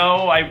screaming,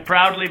 no, I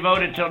proudly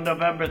voted till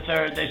November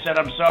 3rd. They said,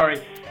 I'm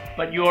sorry,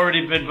 but you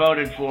already been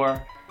voted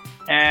for,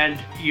 and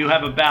you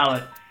have a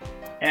ballot.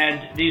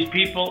 And these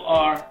people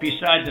are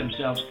beside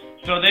themselves.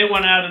 So they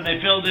went out and they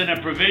filled in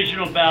a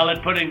provisional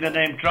ballot, putting the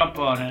name Trump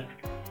on it.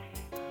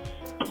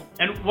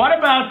 And what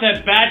about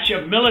that batch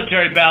of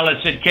military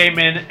ballots that came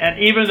in? And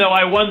even though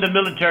I won the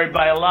military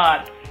by a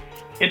lot,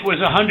 it was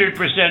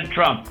 100%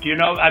 Trump.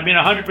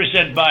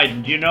 100%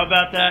 Biden. Do you know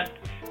about that?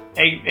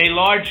 A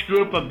large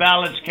group of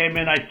ballots came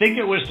in. I think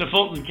it was to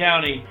Fulton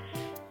County,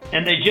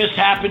 and they just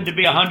happened to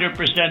be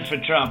 100% for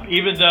Trump,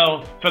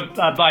 for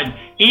Biden.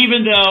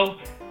 Even though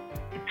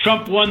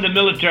Trump won the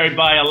military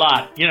by a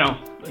lot,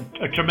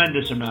 a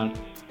tremendous amount.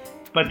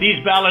 But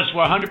these ballots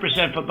were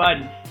 100% for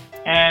Biden.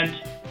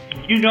 And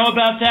you know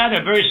about that?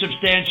 A very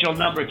substantial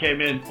number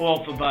came in,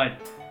 all for Biden.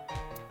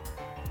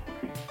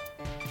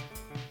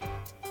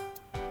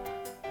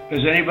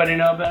 Does anybody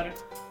know about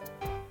it?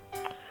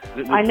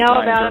 I know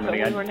about it, but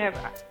we were never.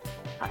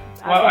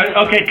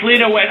 Okay,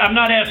 Tlita, wait. I'm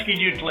not asking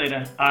you,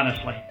 Tlita,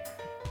 honestly.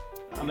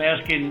 I'm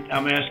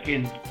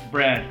asking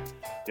Brad.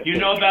 Do you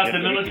know about the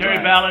military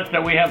ballots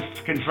that we have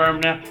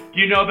confirmed now? Do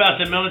you know about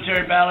the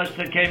military ballots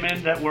that came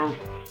in that were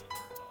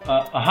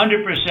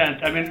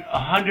 100%?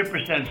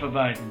 100% for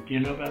Biden. Do you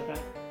know about that?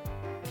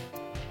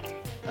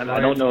 I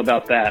don't know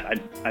about that.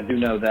 I do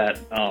know that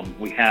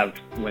we have,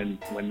 when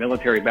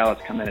military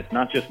ballots come in, it's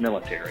not just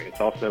military.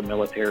 It's also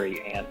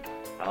military and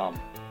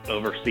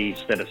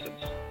overseas citizens.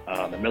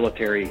 The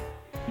military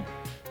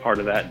part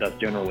of that does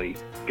generally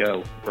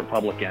go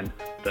Republican.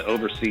 The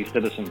overseas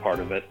citizen part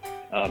of it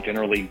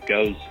generally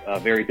goes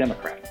very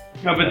Democratic.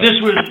 No, but this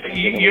was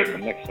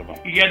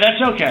yeah,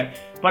 that's okay.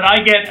 But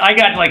I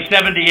got like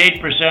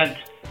 78%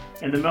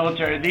 in the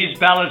military. These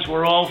ballots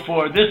were all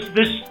for this.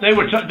 They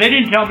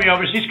didn't tell me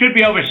overseas. Could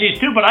be overseas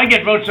too, but I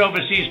get votes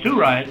overseas too,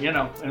 Ryan.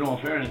 In all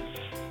fairness.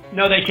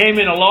 No, they came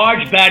in. A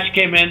large batch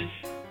came in,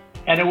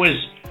 and it was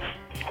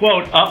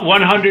quote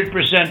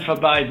 100% for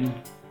Biden,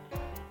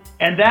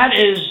 and that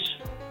is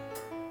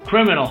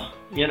criminal.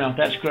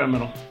 That's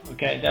criminal.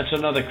 Okay, that's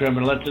another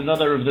criminal. That's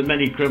another of the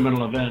many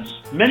criminal events.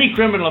 Many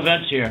criminal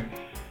events here.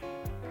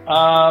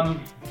 I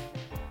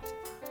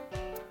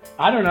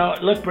don't know.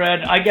 Look,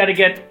 Brad, I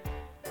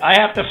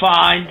have to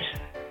find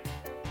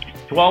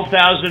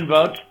 12,000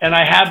 votes, and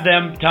I have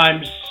them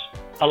times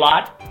a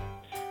lot,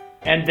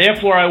 and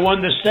therefore I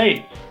won the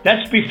state.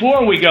 That's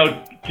before we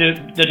go to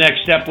the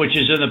next step, which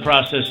is in the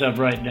process of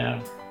right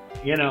now.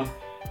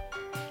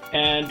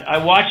 And I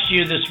watched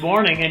you this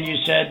morning, and you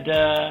said,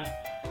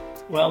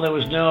 well, there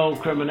was no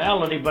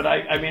criminality, but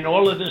I mean,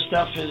 all of this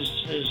stuff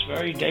is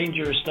very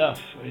dangerous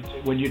stuff.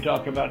 When you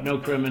talk about no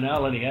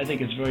criminality, I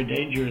think it's very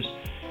dangerous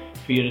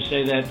for you to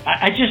say that.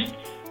 I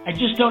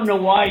just don't know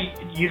why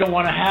you don't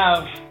want to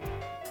have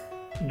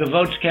the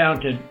votes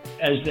counted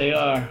as they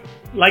are.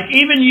 Like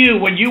even you,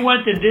 when you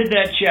went and did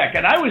that check,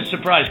 and I was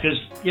surprised because,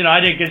 I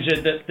didn't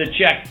consider the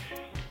check,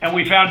 and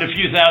we found a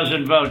few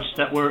thousand votes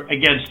that were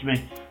against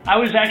me. I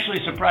was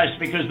actually surprised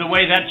because the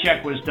way that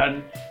check was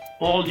done,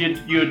 all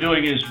you're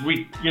doing is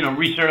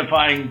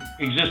recertifying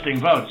existing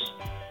votes.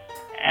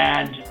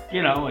 And,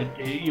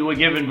 you were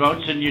given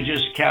votes and you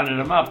just counted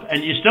them up.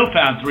 And you still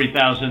found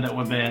 3,000 that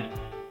were bad.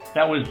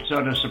 That was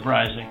sort of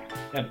surprising.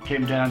 That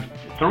came down to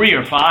 3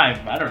 or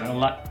 5. I don't know, a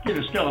lot.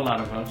 Still a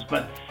lot of votes.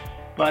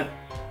 But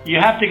you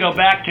have to go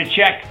back to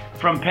check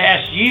from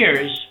past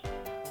years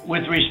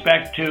with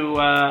respect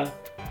to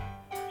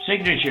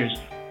signatures.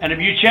 And if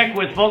you check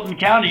with Fulton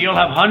County, you'll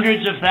have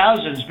hundreds of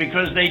thousands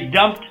because they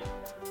dumped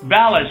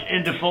ballots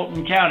into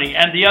Fulton County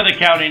and the other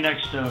county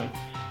next to it.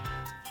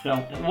 So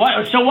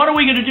what are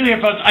we going to do here,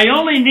 folks? I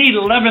only need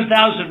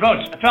 11,000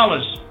 votes.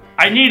 Fellas,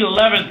 I need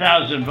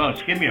 11,000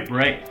 votes. Give me a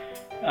break.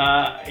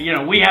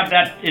 We have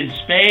that in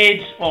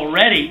spades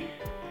already,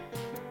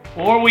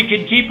 or we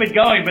can keep it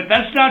going. But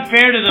that's not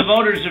fair to the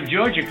voters of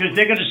Georgia because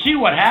they're going to see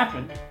what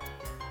happened.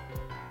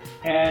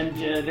 And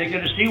they're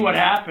going to see what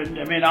happened.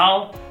 I mean,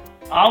 I'll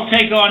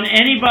take on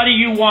anybody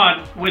you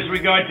want with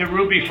regard to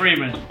Ruby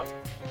Freeman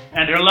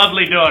and her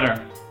lovely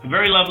daughter, a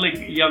very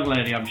lovely young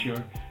lady, I'm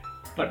sure.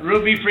 But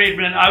Ruby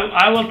Freeman,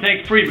 I will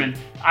take Freeman.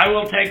 I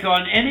will take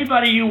on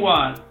anybody you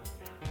want.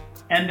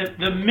 And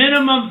the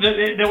minimum,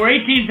 there were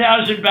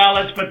 18,000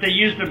 ballots, but they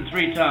used them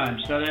 3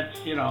 times. So that's,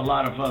 a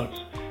lot of votes.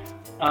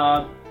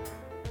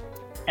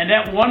 And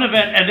that one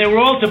event, and they were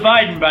all to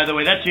Biden, by the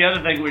way. That's the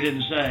other thing we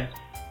didn't say.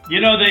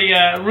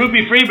 The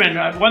Ruby Freeman,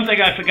 one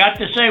thing I forgot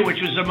to say,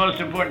 which was the most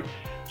important.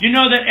 You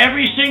know that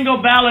every single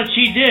ballot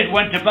she did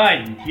went to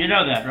Biden. You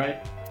know that,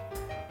 right?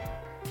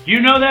 Do you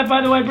know that,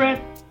 by the way,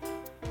 Brad?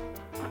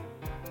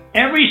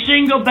 Every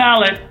single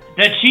ballot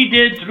that she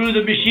did through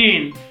the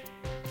machine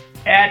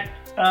at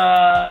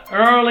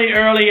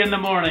early in the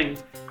morning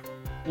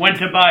went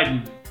to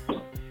Biden.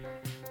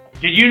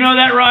 Did you know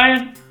that,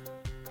 Ryan?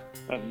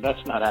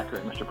 That's not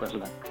accurate, Mr.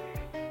 President.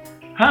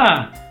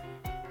 Huh.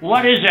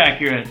 What is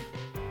accurate?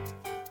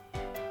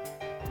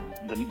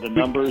 The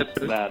numbers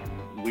that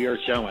we are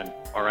showing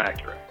are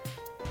accurate.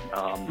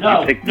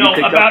 No,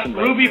 about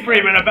Ruby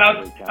Freeman,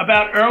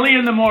 about early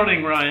in the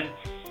morning, Ryan,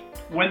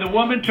 when the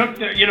woman took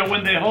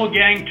when the whole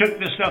gang took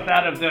the stuff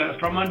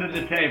from under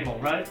the table,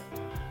 right?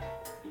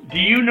 Do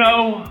you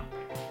know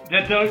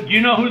do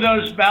you know who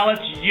those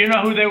ballots, do you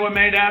know who they were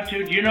made out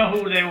to? Do you know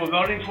who they were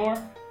voting for?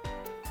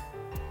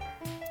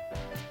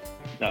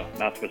 No,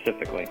 not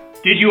specifically.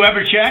 Did you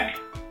ever check?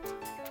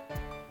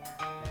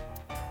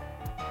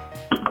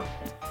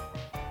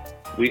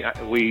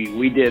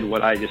 We did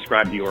what I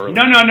described to you earlier.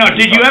 No.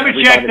 Did you ever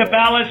check the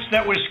ballots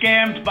that were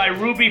scammed by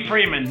Ruby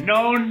Freeman,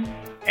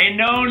 a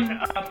known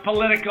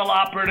political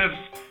operative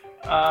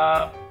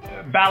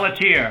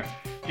balloteer?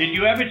 Did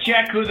you ever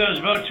check who those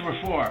votes were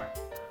for?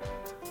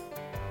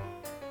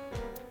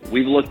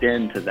 We've looked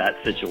into that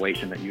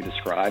situation that you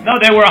described. No,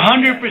 they were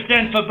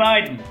 100% for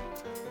Biden.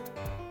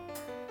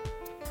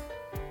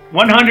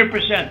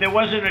 100%. There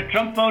wasn't a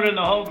Trump vote in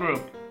the whole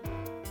group.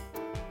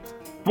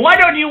 Why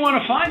don't you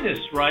want to find this,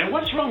 Ryan?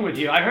 What's wrong with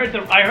you? I heard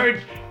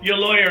your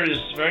lawyer is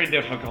very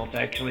difficult,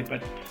 actually,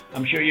 but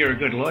I'm sure you're a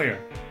good lawyer.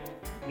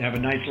 You have a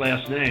nice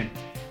last name.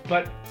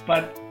 But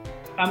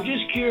I'm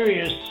just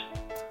curious,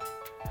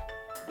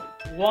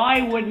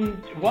 why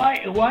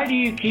do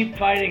you keep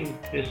fighting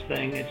this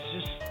thing? It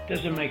just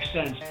doesn't make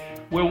sense.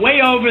 We're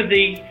way over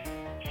the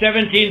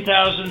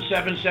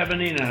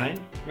 17,779,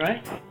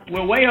 right?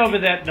 We're way over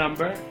that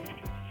number.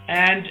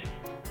 And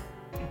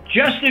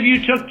if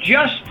you took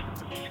just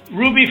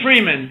Ruby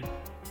Freeman,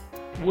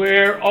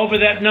 we're over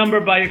that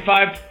number by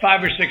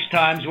five or six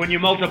times when you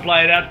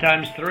multiply it out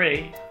times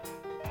 3.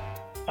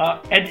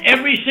 And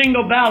every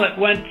single ballot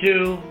went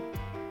to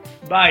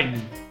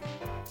Biden.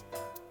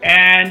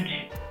 And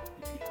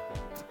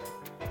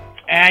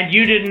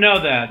you didn't know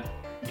that,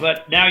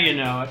 but now you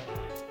know it.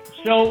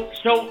 So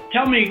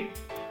tell me,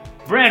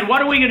 Brad,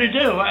 what are we going to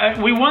do?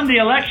 We won the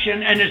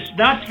election, and it's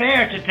not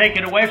fair to take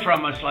it away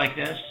from us like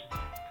this.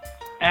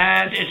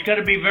 And it's going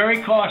to be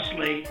very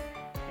costly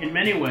in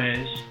many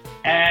ways.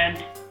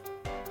 And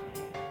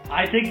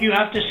I think you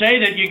have to say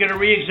that you're going to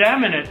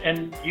re-examine it,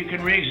 and you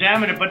can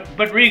re-examine it,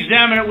 but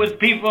re-examine it with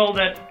people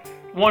that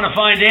want to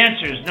find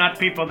answers, not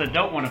people that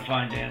don't want to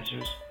find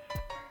answers.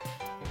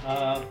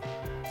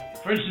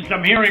 For instance,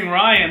 I'm hearing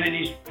Ryan, and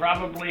he's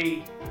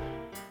probably,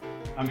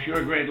 I'm sure,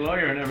 a great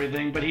lawyer and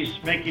everything, but he's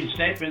making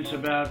statements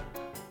about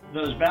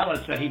those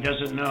ballots that he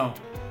doesn't know.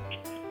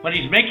 But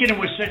he's making them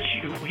with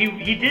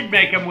he did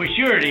make them with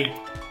surety,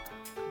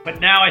 but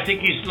now I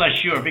think he's less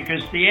sure,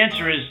 because the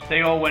answer is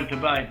they all went to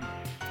Biden.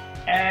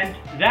 And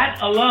that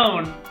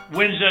alone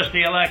wins us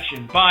the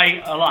election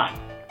by a lot.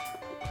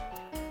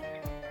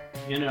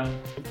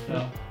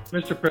 So.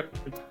 Mr.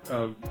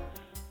 President,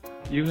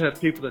 you have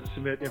people that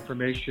submit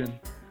information,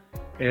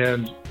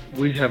 and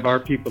we have our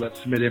people that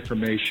submit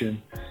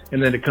information,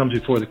 and then it comes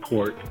before the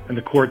court, and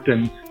the court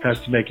then has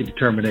to make a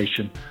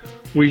determination.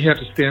 We have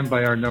to stand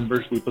by our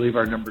numbers. We believe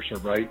our numbers are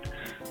right.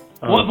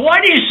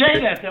 Why do you say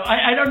that, though?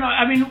 I don't know.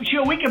 I mean,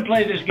 sure, we can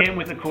play this game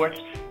with the courts,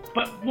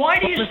 but why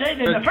do you say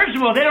that? First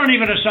of all, they don't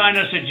even assign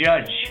us a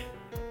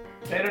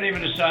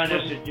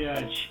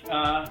judge.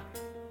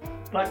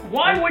 But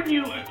why wouldn't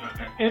you,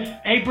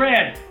 hey,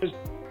 Brad,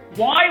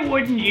 why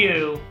wouldn't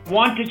you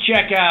want to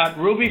check out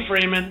Ruby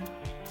Freeman?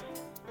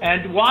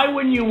 And why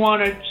wouldn't you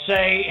want to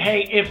say,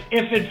 hey,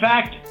 if in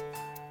fact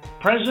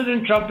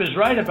President Trump is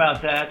right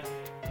about that,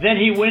 then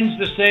he wins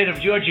the state of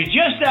Georgia?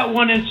 Just that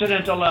one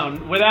incident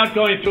alone, without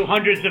going through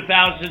hundreds of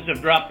thousands of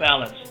drop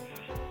ballots.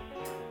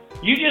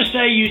 You just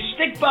say you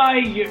stick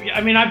by,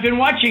 I've been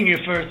watching you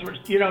for,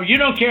 you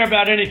don't care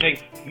about anything.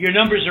 Your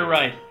numbers are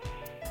right.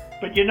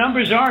 But your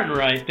numbers aren't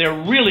right. They're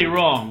really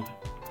wrong.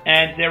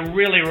 And they're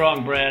really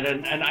wrong, Brad.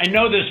 And I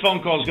know this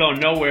phone call's going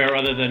nowhere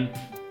other than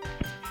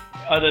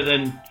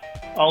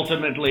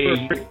ultimately,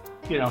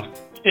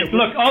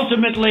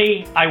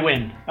 ultimately I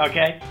win,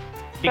 okay?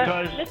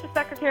 Because Mr.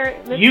 Secretary,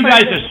 you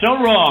guys are so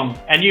wrong,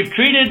 and you've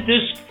treated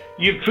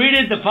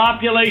the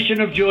population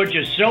of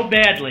Georgia so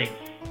badly.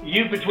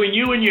 Between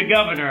you and your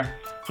governor,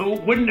 who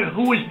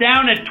was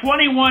down at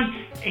 21,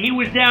 he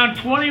was down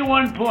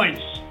 21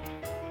 points,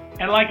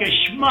 and like a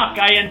schmuck,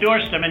 I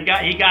endorsed him and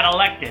he got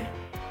elected.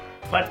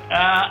 But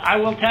I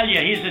will tell you,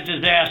 he's a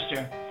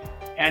disaster.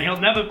 And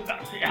he'll never,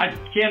 I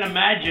can't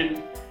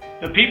imagine,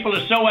 the people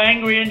are so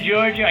angry in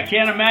Georgia, I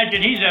can't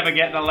imagine he's ever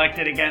getting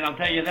elected again, I'll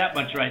tell you that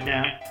much right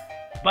now.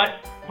 But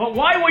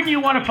why wouldn't you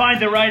want to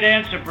find the right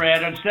answer,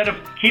 Brad, instead of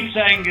keep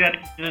saying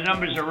that the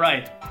numbers are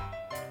right?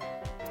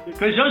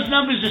 Because those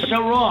numbers are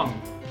so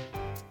wrong.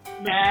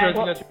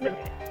 Mr.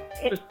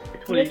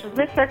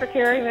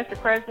 Secretary,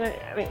 Mr. President,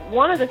 I mean,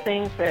 one of the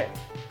things that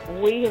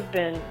we have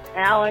been,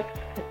 Alex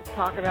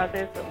talked about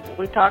this,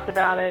 we've talked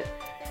about it,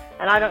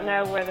 and I don't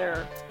know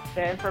whether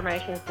the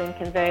information has been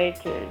conveyed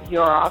to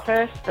your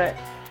office, but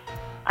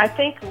I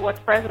think what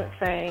the President's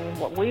saying,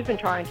 what we've been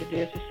trying to do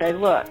is to say,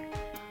 look,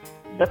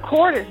 the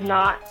court is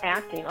not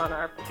acting on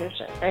our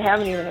petition. They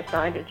haven't even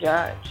assigned a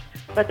judge.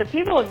 But the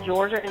people of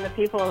Georgia and the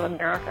people of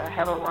America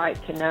have a right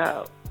to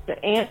know the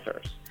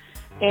answers.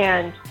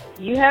 And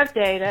you have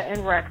data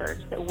and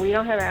records that we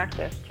don't have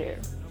access to.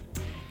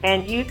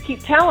 And you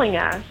keep telling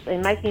us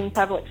and making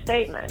public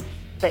statements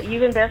that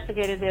you've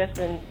investigated this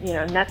and,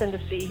 nothing to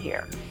see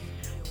here.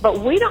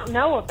 But we don't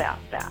know about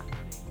that.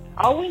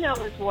 All we know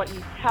is what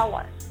you tell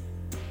us.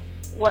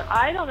 What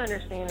I don't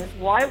understand is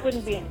why it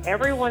wouldn't be in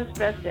everyone's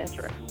best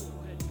interest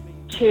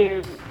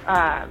to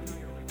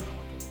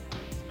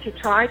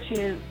try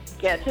to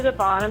get to the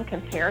bottom,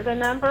 compare the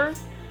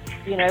numbers.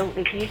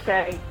 If you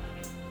say,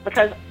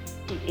 because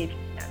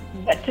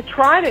to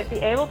try to be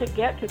able to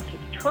get to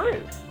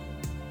truth,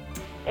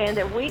 and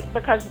that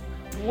because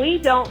we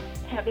don't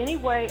have any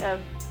way of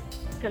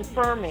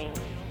confirming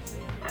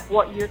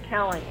what you're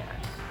telling us.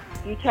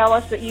 You tell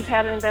us that you've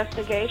had an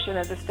investigation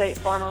of the State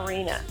Farm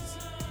Arena.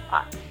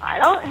 I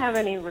don't have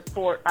any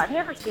report. I've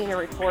never seen a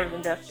report of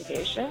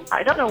investigation.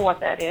 I don't know what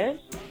that is.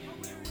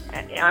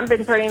 I've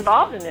been pretty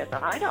involved in this,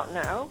 and I don't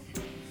know.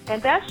 And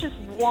that's just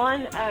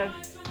one of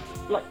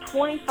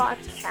 25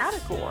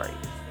 categories.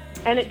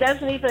 And it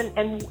doesn't even,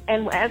 and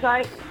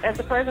as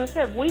the President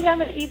said, we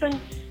haven't even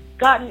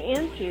gotten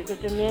into the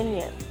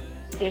Dominion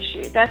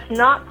issue. That's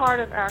not part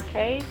of our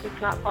case. It's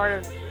not part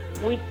of,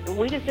 we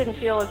just didn't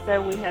feel as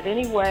though we had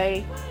any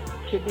way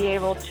to be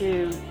able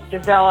to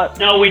develop.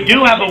 No, we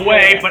do have a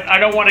way, but I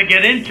don't want to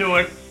get into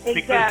it.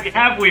 Exactly.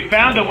 Because we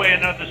found a way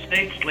in other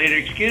states later,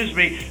 excuse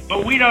me,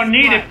 but we don't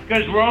need it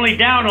because we're only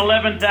down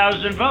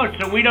 11,000 votes,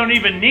 so we don't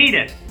even need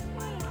it.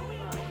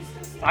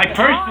 I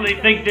personally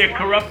think they're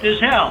corrupt as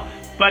hell,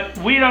 but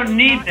we don't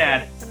need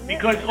that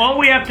because all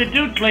we have to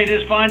do,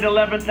 Clayton, is find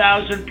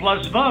 11,000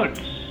 plus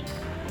votes.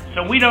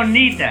 So we don't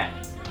need that.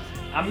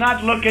 I'm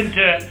not looking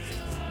to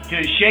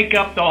shake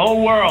up the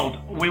whole world.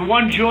 We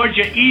won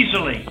Georgia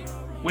easily.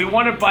 We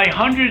won it by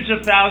hundreds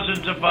of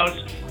thousands of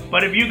votes.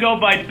 But if you go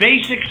by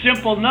basic,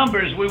 simple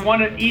numbers, we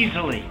won it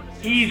easily.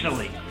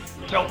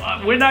 So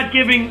we're not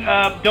giving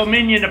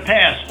Dominion a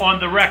pass on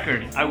the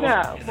record. No,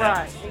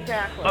 right,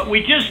 exactly. But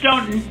we just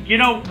don't,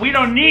 we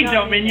don't need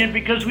Dominion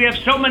because we have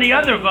so many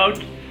other votes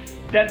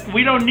that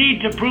we don't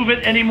need to prove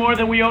it any more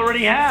than we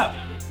already have.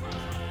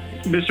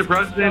 Mr.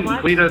 President,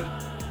 Lita,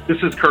 this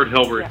is Kurt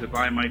Hilbert, if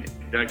I might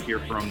interject here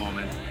for a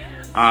moment.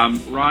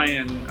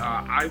 Ryan,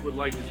 I would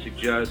like to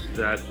suggest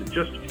that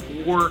just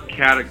 4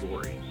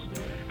 categories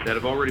that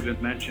have already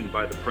been mentioned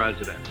by the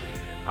President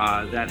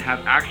that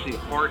have actually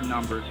hard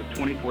numbers of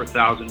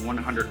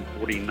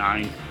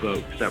 24,149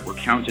 votes that were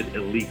counted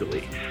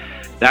illegally.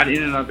 That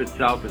in and of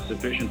itself is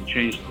sufficient to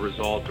change the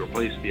result or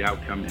place the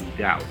outcome in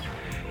doubt.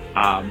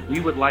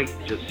 We would like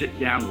to just sit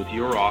down with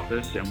your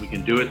office, and we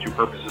can do it through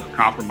purposes of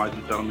compromise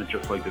and settlement,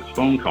 just like this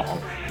phone call,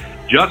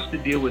 just to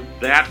deal with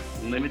that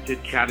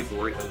limited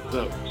category of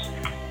votes.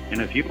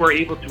 And if you are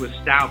able to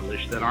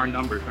establish that our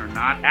numbers are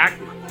not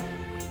accurate,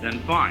 then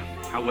fine.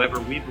 However,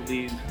 we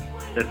believe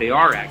that they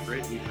are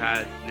accurate. We've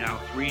had now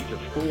 3 to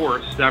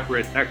 4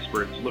 separate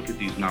experts look at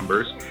these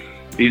numbers.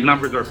 These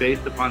numbers are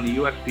based upon the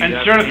USPS. And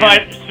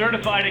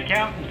certified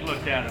accountants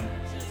looked at them.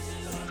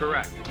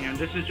 Correct. And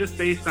this is just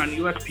based on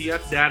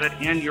USPS data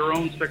and your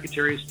own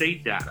Secretary of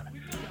State data.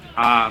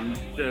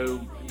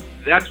 So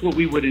that's what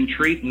we would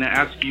entreat and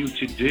ask you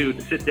to do,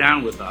 to sit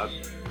down with us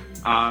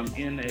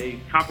in a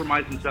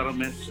compromise and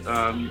settlement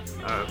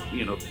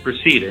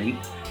proceeding,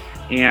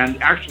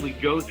 and actually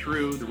go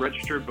through the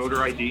registered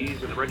voter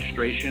IDs and the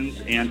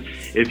registrations. And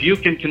if you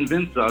can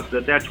convince us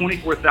that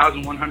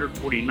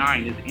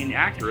 24,149 is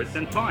inaccurate,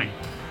 then fine.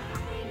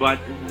 But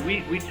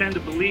we tend to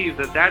believe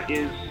that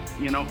is,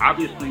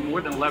 obviously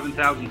more than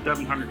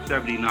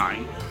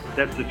 11,779.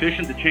 That's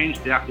sufficient to change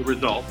the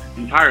result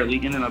entirely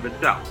in and of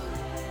itself.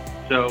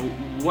 So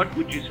what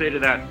would you say to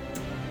that,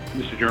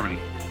 Mr. Germany?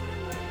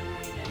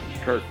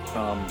 Kurt,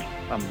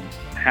 I'm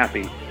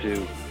happy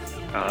to.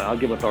 I'll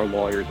get with our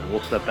lawyers and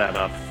we'll set that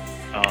up.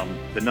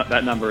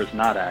 That number is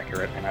not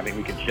accurate, and I think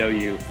we can show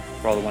you,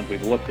 for all the ones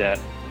we've looked at,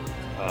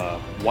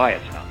 why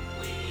it's not.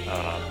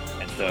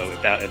 And so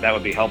if that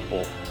would be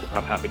helpful,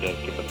 I'm happy to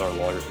get with our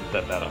lawyers and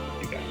set that up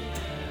with you guys.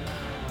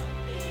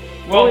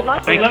 Well,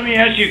 let me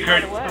ask you,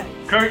 Kurt.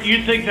 Kurt,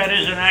 you think that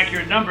is an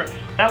accurate number?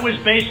 That was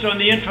based on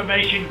the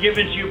information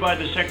given to you by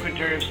the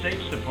Secretary of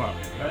State's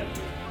Department, right?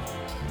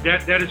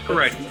 That is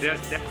correct.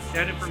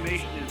 That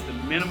information is the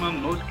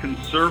minimum, most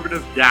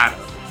conservative data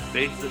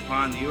based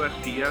upon the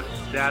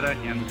USPS data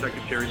and the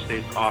Secretary of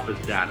State's office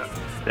data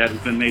that has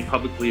been made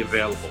publicly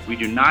available. We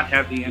do not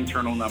have the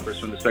internal numbers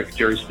from the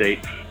Secretary of State,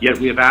 yet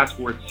we have asked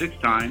for it 6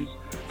 times.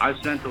 I've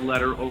sent a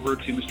letter over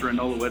to Mr.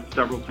 Anulewicz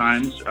several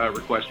times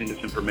requesting this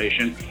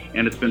information,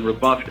 and it's been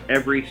rebuffed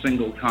every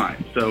single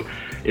time. So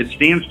it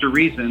stands to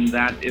reason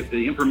that if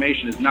the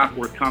information is not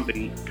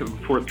forthcoming,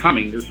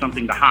 there's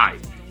something to hide.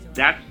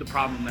 That's the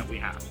problem that we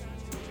have.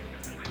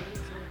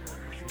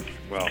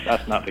 Well,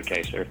 that's not the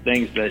case. There are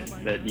things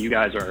that you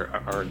guys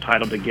are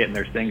entitled to get, and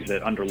there's things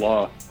that under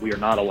law we are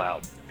not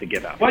allowed to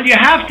give out. Well, you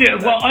have to.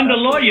 Well, under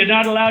law, you're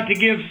not allowed to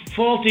give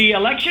faulty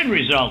election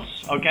results,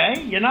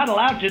 okay? You're not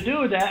allowed to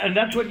do that, and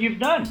that's what you've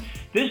done.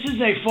 This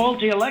is a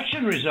faulty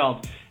election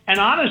result. And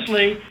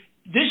honestly,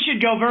 this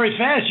should go very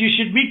fast. You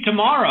should meet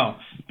tomorrow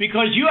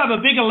because you have a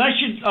big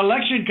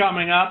election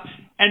coming up,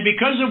 and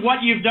because of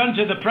what you've done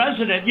to the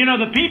president, you know,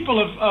 the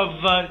people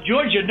of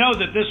Georgia know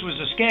that this was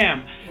a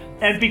scam.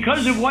 And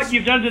because of what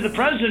you've done to the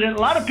president,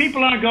 a lot of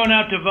people aren't going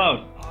out to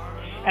vote.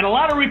 And a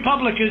lot of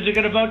Republicans are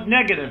going to vote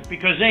negative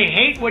because they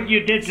hate what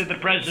you did to the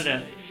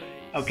president.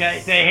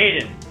 Okay? They hate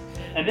it.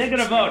 And they're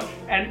going to vote.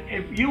 And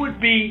if you would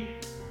be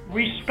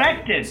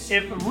respected,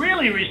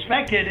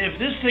 if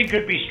this thing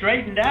could be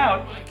straightened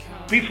out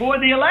before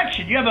the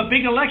election. You have a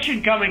big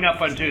election coming up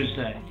on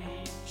Tuesday.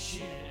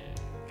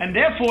 And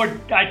therefore,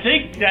 I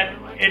think that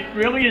it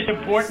really is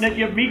important that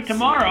you meet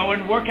tomorrow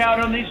and work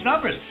out on these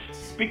numbers.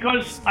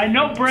 Because I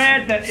know,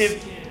 Brad, that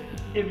if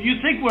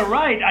you think we're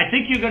right, I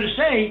think you're going to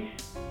say,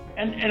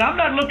 and I'm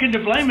not looking to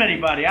blame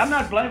anybody. I'm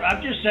not blaming.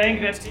 I'm just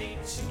saying that,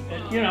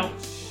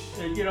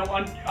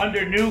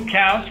 under new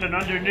counts and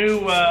under new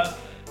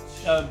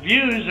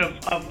views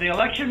of the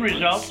election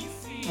results,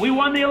 we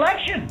won the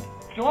election.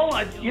 It's all,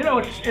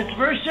 it's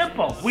very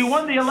simple. We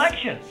won the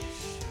election.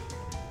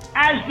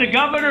 As the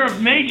governor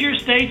of major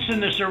states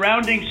and the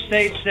surrounding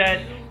states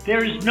said,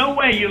 there is no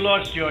way you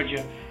lost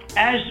Georgia.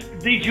 As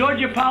the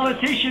Georgia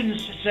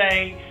politicians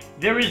say,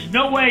 there is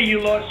no way you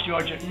lost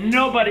Georgia.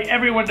 Nobody,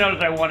 everyone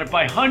knows I won it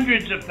by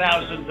hundreds of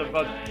thousands of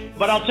votes.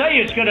 But I'll tell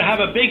you, it's going to have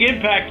a big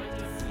impact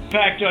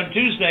on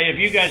Tuesday if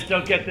you guys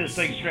don't get this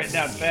thing straightened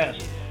out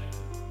fast.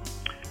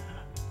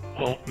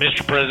 Well,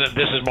 Mr. President,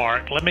 this is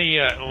Mark. Let me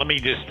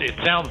just, it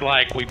sounds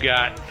like we've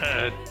got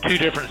 2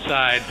 different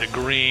sides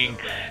agreeing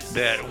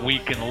that we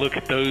can look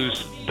at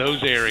those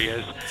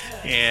areas,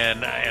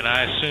 and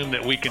I assume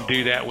that we can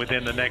do that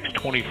within the next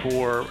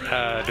 24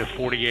 to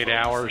 48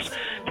 hours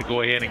to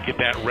go ahead and get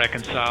that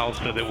reconciled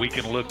so that we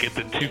can look at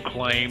the 2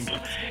 claims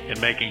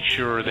and making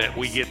sure that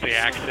we get the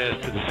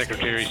access to the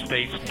Secretary of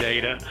State's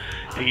data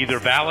to either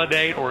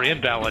validate or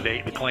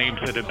invalidate the claims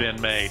that have been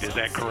made. Is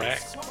that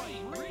correct?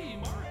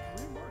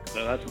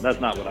 No, that's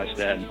not what I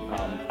said.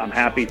 I'm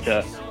happy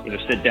to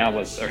sit down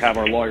with, or have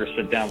our lawyers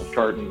sit down with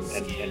Curtin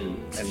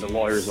and the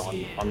lawyers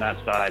on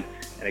that side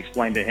and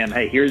explain to him,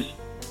 hey, here's,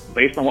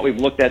 based on what we've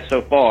looked at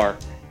so far,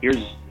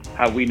 here's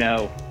how we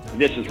know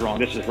this is wrong,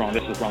 this is wrong,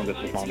 this is wrong, this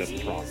is wrong, this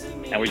is wrong.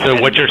 And so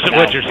what you're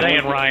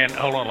saying, Ryan,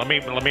 hold on, let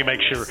me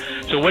make sure.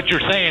 So what you're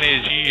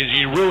saying is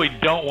you really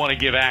don't want to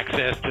give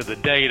access to the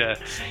data.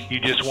 You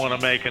just want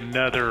to make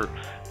another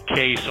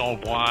case on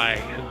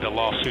why the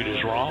lawsuit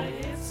is wrong?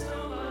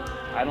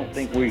 I don't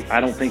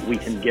think we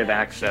can give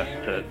access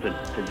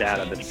to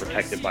data that's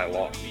protected by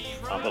law.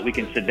 But we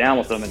can sit down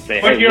with them and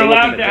say, but hey, you're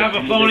allowed to have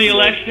a phony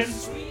election?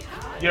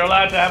 You're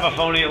allowed to have a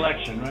phony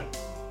election, right?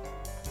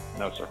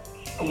 No, sir.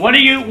 When are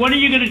you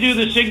going to do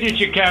the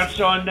signature counts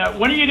on?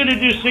 When are you going to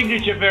do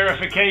signature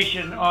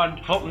verification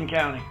on Fulton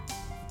County,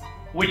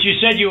 which you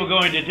said you were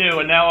going to do,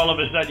 and now all of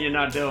a sudden you're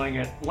not doing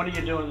it? When are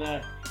you doing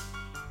that?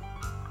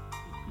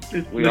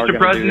 We are going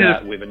to do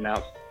that. We've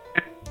announced.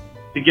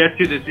 To get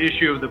to this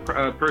issue of the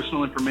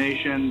personal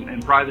information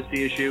and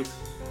privacy issue,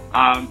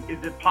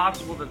 is it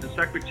possible that the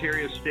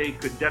Secretary of State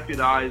could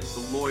deputize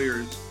the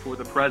lawyers for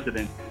the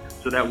president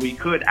so that we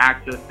could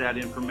access that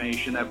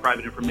information, that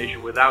private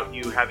information, without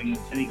you having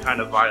any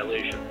kind of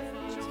violation?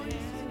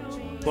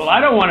 Well, I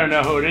don't want to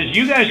know who it is.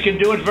 You guys can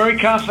do it very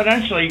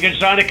confidentially. You can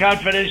sign a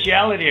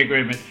confidentiality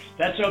agreement.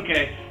 That's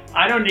okay.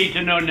 I don't need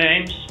to know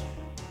names.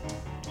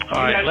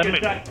 All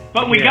right,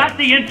 but we got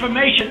the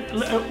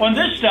information on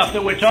this stuff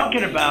that we're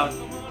talking about.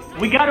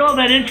 We got all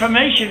that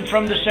information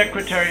from the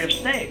Secretary of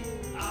State.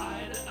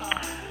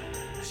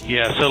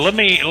 Yeah, so let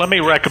me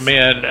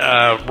recommend,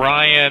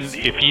 Ryan,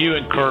 if you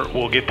and Kurt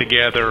will get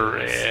together,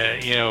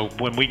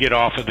 when we get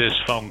off of this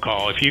phone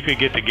call, if you could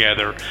get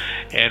together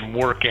and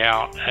work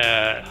out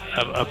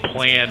a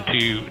plan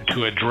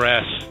to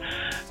address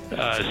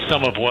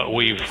some of what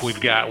we've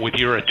got with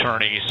your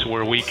attorneys,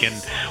 where we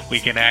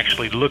can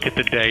actually look at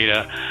the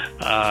data.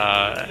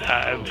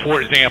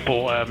 For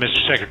example,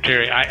 Mr.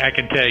 Secretary, I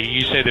can tell you,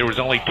 you said there was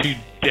only 2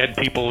 dead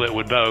people that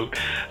would vote.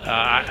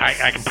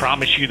 I can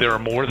promise you there are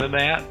more than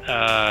that,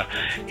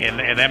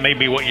 and that may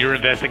be what your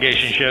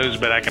investigation shows,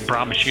 but I can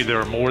promise you there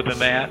are more than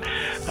that.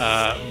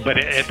 But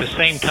at the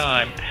same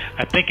time,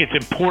 I think it's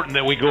important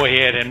that we go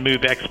ahead and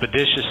move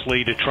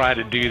expeditiously to try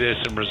to do this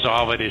and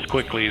resolve it as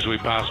quickly as we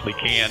possibly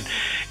can.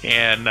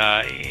 And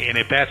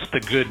if that's the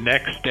good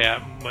next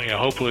step,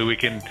 hopefully we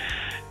can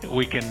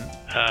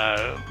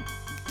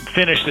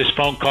finish this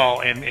phone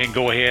call and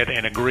go ahead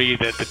and agree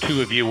that the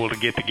two of you will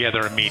get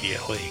together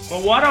immediately.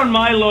 Well, why don't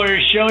my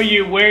lawyers show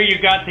you where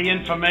you got the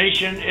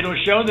information? It'll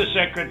show the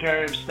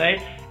Secretary of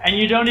State, and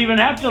you don't even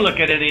have to look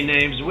at any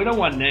names. We don't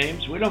want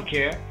names. We don't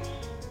care.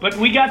 But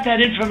we got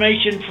that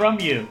information from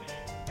you.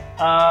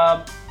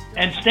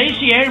 And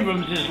Stacey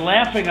Abrams is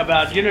laughing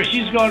about,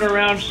 she's going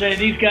around saying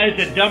these guys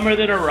are dumber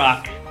than a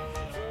rock.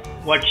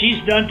 What she's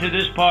done to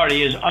this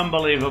party is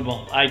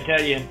unbelievable, I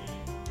tell you.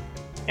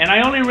 And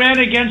I only ran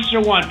against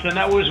her once, and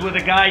that was with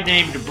a guy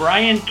named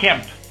Brian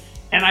Kemp,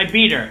 and I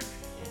beat her.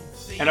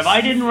 And if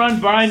I didn't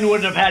run, Brian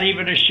wouldn't have had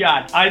even a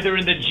shot, either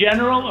in the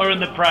general or in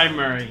the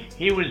primary.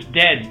 He was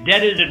dead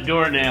as a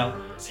doornail.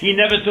 He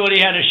never thought he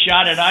had a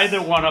shot at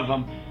either one of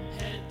them.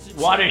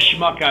 What a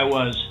schmuck I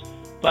was.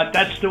 But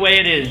that's the way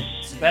it is.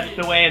 That's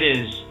the way it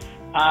is.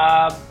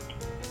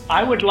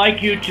 I would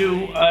like you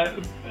to,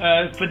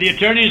 for the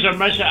attorneys on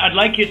my side, I'd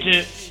like you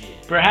to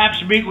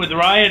perhaps meet with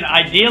Ryan,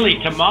 ideally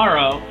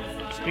tomorrow,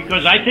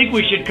 because I think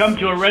we should come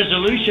to a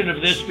resolution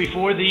of this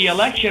before the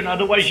election.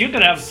 Otherwise, you're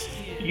going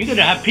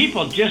to have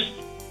people just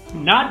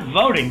not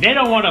voting. They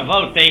don't want to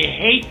vote. They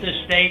hate the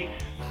state.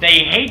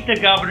 They hate the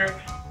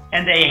governor,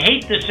 and they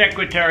hate the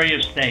Secretary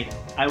of State.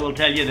 I will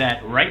tell you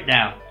that right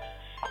now.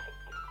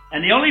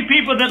 And the only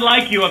people that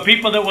like you are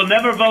people that will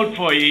never vote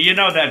for you. You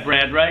know that,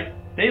 Brad, right?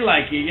 They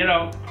like you.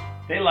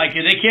 They like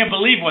you. They can't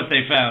believe what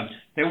they found.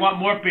 They want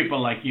more people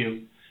like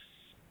you.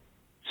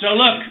 So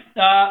look,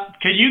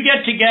 can you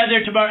get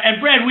together tomorrow?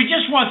 And Brad, we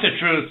just want the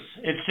truth.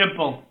 It's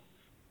simple.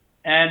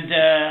 And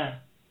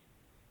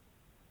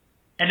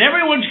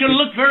everyone's going to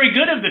look very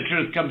good if the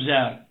truth comes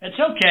out. It's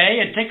okay.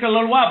 It takes a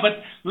little while,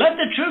 but let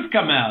the truth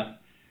come out.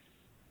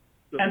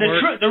 And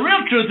the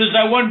real truth is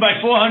I won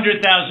by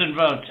 400,000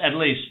 votes, at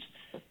least.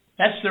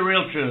 That's the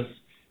real truth.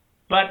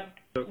 But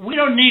we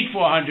don't need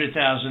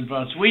 400,000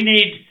 votes. We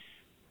need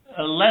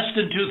less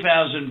than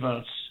 2,000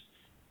 votes.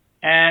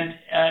 And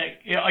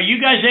are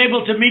you guys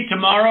able to meet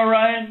tomorrow,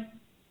 Ryan?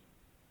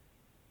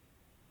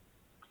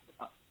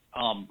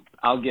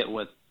 I'll get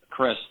with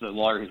Chris, the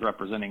lawyer who's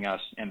representing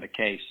us in the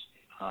case,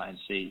 and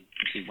see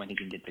when he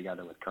can get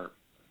together with Kurt.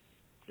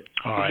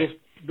 All right.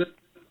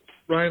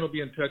 Ryan will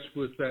be in touch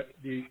with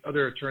the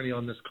other attorney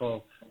on this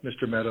call,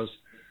 Mr. Meadows.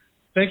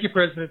 Thank you,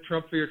 President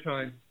Trump, for your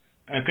time.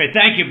 Okay,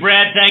 thank you,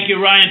 Brad. Thank you,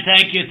 Ryan.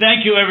 Thank you.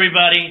 Thank you,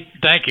 everybody.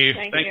 Thank you.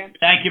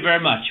 Thank you very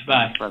much.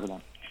 Bye.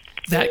 President.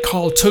 That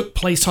call took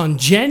place on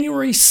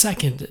January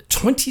 2nd,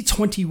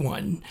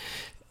 2021.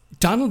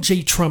 Donald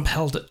J. Trump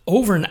held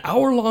over an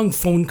hour-long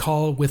phone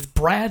call with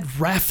Brad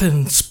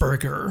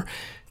Raffensperger.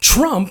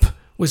 Trump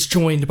was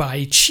joined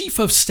by Chief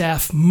of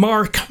Staff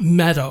Mark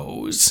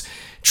Meadows,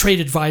 Trade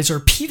Advisor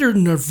Peter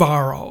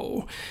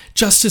Navarro,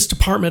 Justice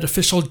Department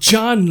official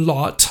John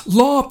Lott,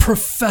 Law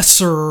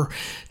Professor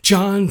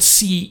John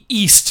C.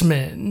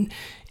 Eastman,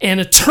 and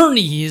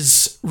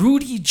attorneys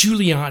Rudy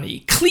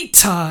Giuliani,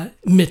 Cleta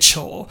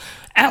Mitchell,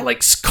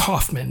 Alex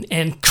Kaufman,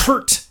 and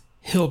Kurt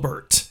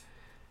Hilbert.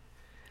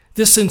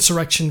 This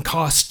insurrection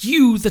cost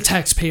you, the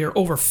taxpayer,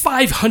 over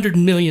 $500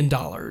 million.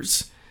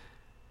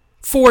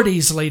 4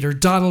 days later,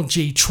 Donald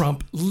J.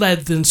 Trump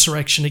led the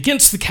insurrection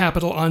against the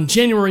Capitol on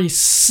January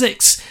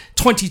 6,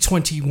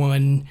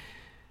 2021,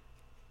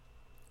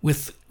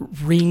 with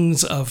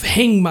rings of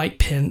Hang Mike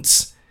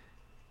Pence,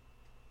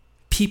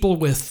 people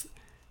with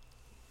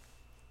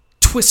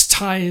twist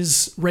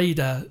ties ready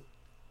to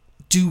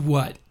do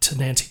what to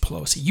Nancy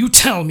Pelosi? You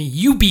tell me,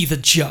 you be the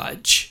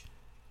judge.